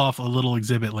just pull off a little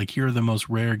exhibit, like here are the most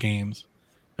rare games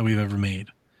that we've ever made,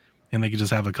 and they could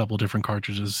just have a couple different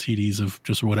cartridges, CDs of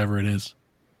just whatever it is.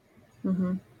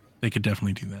 Mm-hmm. They could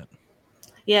definitely do that.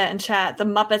 Yeah, in chat, the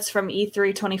Muppets from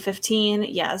E3 2015,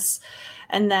 yes.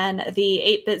 And then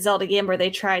the 8-bit Zelda game where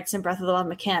they tried some Breath of the Wild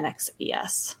mechanics,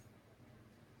 yes.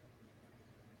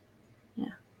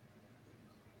 Yeah.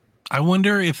 I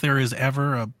wonder if there is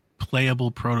ever a playable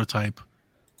prototype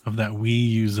of that Wii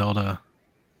U Zelda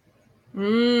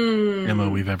demo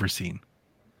we've ever seen.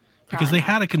 Because they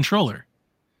had a controller.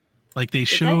 Like they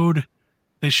showed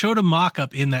a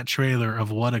mock-up in that trailer of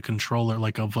what a controller,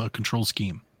 like of a control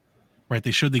scheme. Right?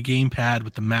 They showed the gamepad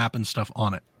with the map and stuff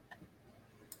on it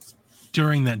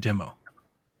during that demo.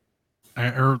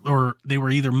 Or they were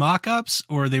either mock-ups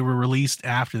or they were released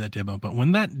after that demo. But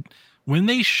when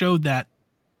they showed that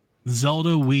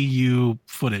Zelda Wii U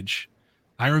footage,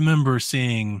 I remember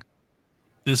seeing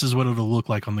this is what it'll look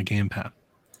like on the gamepad.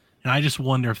 And I just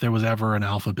wonder if there was ever an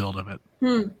alpha build of it.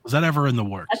 Was that ever in the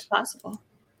works? That's possible.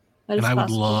 And I would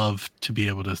love to be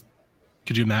able to.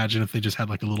 Could you imagine if they just had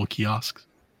like a little kiosk?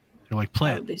 They're like,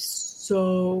 play it. That would be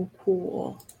so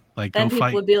cool. Like, then go people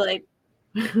fight. would be like,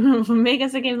 make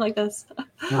us a game like this.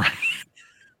 Right.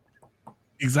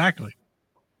 Exactly.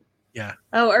 Yeah.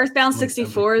 Oh, Earthbound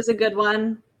 64 is a good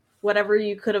one. Whatever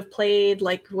you could have played,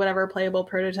 like whatever playable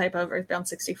prototype of Earthbound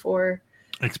 64.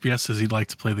 XPS says he'd like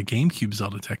to play the GameCube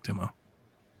Zelda tech demo.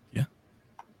 Yeah.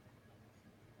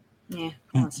 Yeah.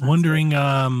 I'm wondering,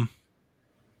 I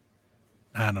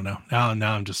don't know. Now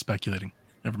I'm just speculating.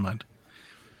 Never mind.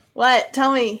 What?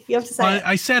 Tell me. You have to say. Well,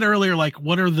 I said earlier, like,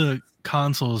 what are the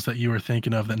consoles that you were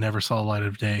thinking of that never saw the light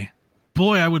of day?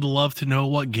 Boy, I would love to know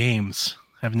what games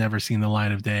have never seen the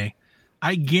light of day.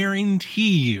 I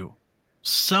guarantee you,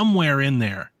 somewhere in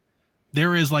there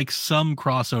is like some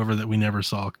crossover that we never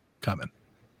saw coming.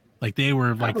 Like they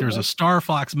were like, there's a Star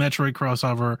Fox Metroid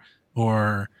crossover,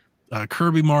 or a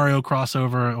Kirby Mario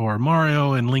crossover, or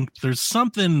Mario and Link. There's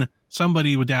something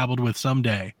somebody would dabbled with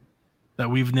someday that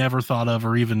we've never thought of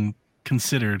or even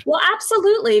considered. Well,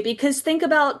 absolutely, because think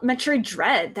about Metroid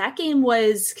Dread. That game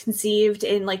was conceived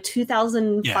in like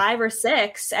 2005 or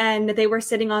 6, and they were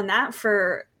sitting on that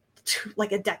for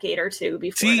like a decade or two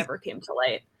before it ever came to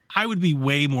light. I would be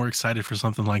way more excited for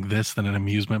something like this than an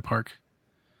amusement park.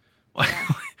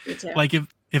 Yeah, like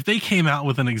if they came out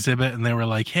with an exhibit and they were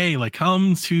like, hey, like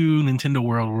come to Nintendo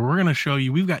World where we're going to show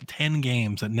you, we've got 10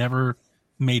 games that never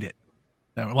made it.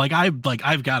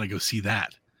 I've got to go see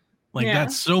that.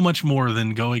 That's so much more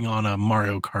than going on a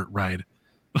Mario Kart ride.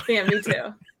 Yeah, me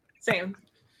too. Same.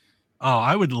 Oh,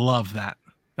 I would love that.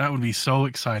 That would be so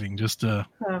exciting. Just to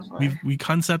we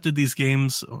concepted these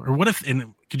games, or what if?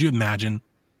 And could you imagine?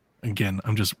 Again,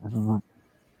 I'm just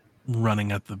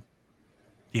running at the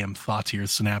damn thoughts here.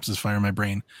 Synapses fire in my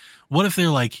brain. What if they're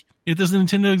like, if there's a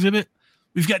Nintendo exhibit,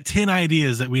 we've got 10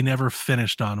 ideas that we never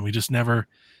finished on. We just never.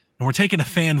 And we're taking a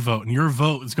fan vote, and your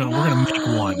vote is we're going to make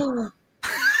one.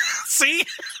 See?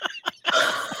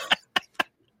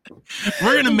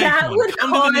 We're going to make that one. Would Come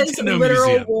cause to the Nintendo literal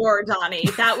Museum. war, Donnie.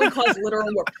 That would cause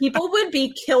literal war. People would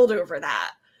be killed over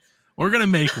that. We're going to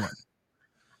make one.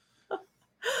 Oh,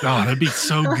 that'd be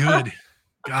so good.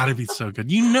 God, it'd be so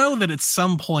good. You know that at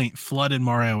some point, Flood and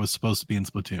Mario was supposed to be in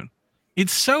Splatoon.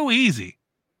 It's so easy.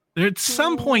 At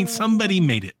some point, somebody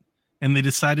made it, and they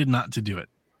decided not to do it.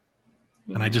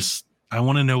 And I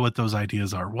want to know what those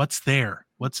ideas are. What's there?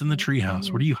 What's in the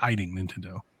treehouse? What are you hiding,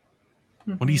 Nintendo?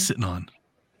 What are you sitting on?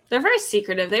 They're very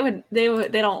secretive.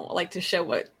 They don't like to show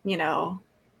what,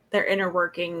 their inner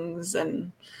workings.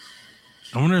 And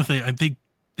I wonder if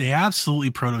they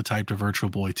absolutely prototyped a Virtual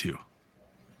Boy 2.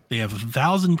 They have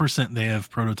 1,000%. They have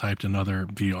prototyped another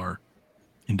VR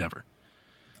endeavor.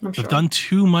 They've done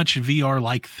too much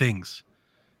VR-like things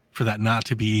for that not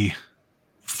to be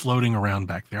floating around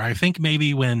back there. I think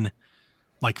maybe when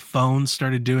like phones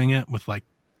started doing it with like,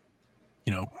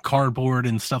 cardboard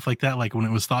and stuff like that, like when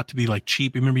it was thought to be like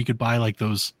cheap. Remember you could buy like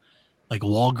those, like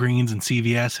Walgreens and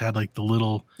CVS had like the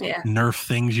little Nerf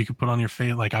things you could put on your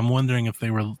face. Like I'm wondering if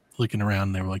they were looking around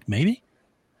and they were like, maybe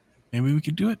we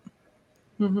could do it.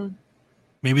 Mm-hmm.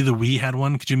 Maybe the Wii had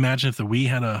one. Could you imagine if the Wii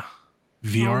had a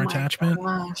VR attachment?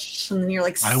 Gosh. And then you're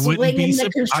like swinging the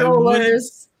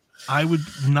controllers. I would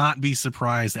not be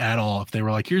surprised at all if they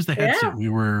were like, here's the headset we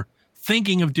were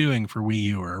thinking of doing for Wii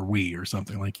U or Wii or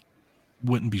something. Like,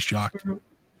 wouldn't be shocked.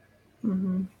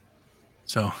 Mm-hmm.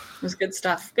 So it was good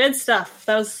stuff. Good stuff.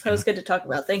 That was good to talk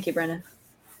about. Thank you, Brendan.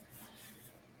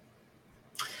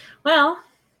 Well,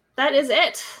 that is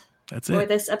it. That's for it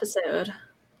this episode.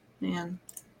 Man,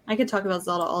 I could talk about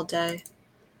Zelda all day.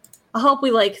 I hope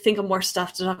we like think of more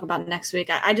stuff to talk about next week.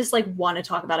 I just like want to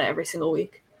talk about it every single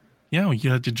week. Yeah,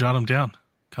 you have to jot them down.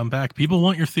 Come back. People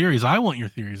want your theories. I want your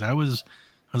theories. I was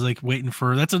like waiting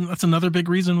for that's another big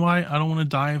reason why I don't want to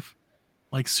dive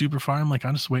like super far. I'm like,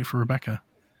 I'll just wait for Rebecca.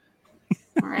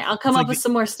 All right, I'll come up with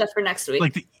some more stuff for next week.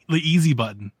 Like the easy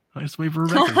button. I just wait for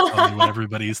Rebecca to tell me what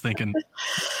everybody's thinking.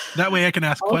 That way I can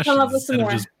ask questions instead of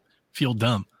just feel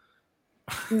dumb.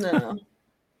 No.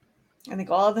 I think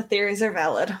all of the theories are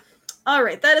valid. All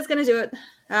right, that is going to do it.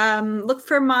 Look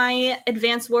for my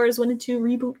Advance Wars 1 and 2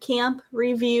 Reboot Camp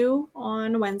review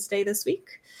on Wednesday this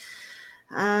week.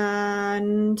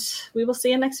 And we will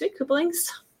see you next week,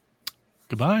 Koopalings.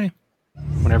 Goodbye.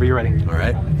 Whenever you're ready. All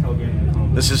right.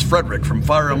 This is Frederick from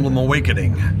Fire Emblem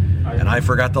Awakening. And I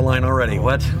forgot the line already.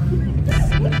 What?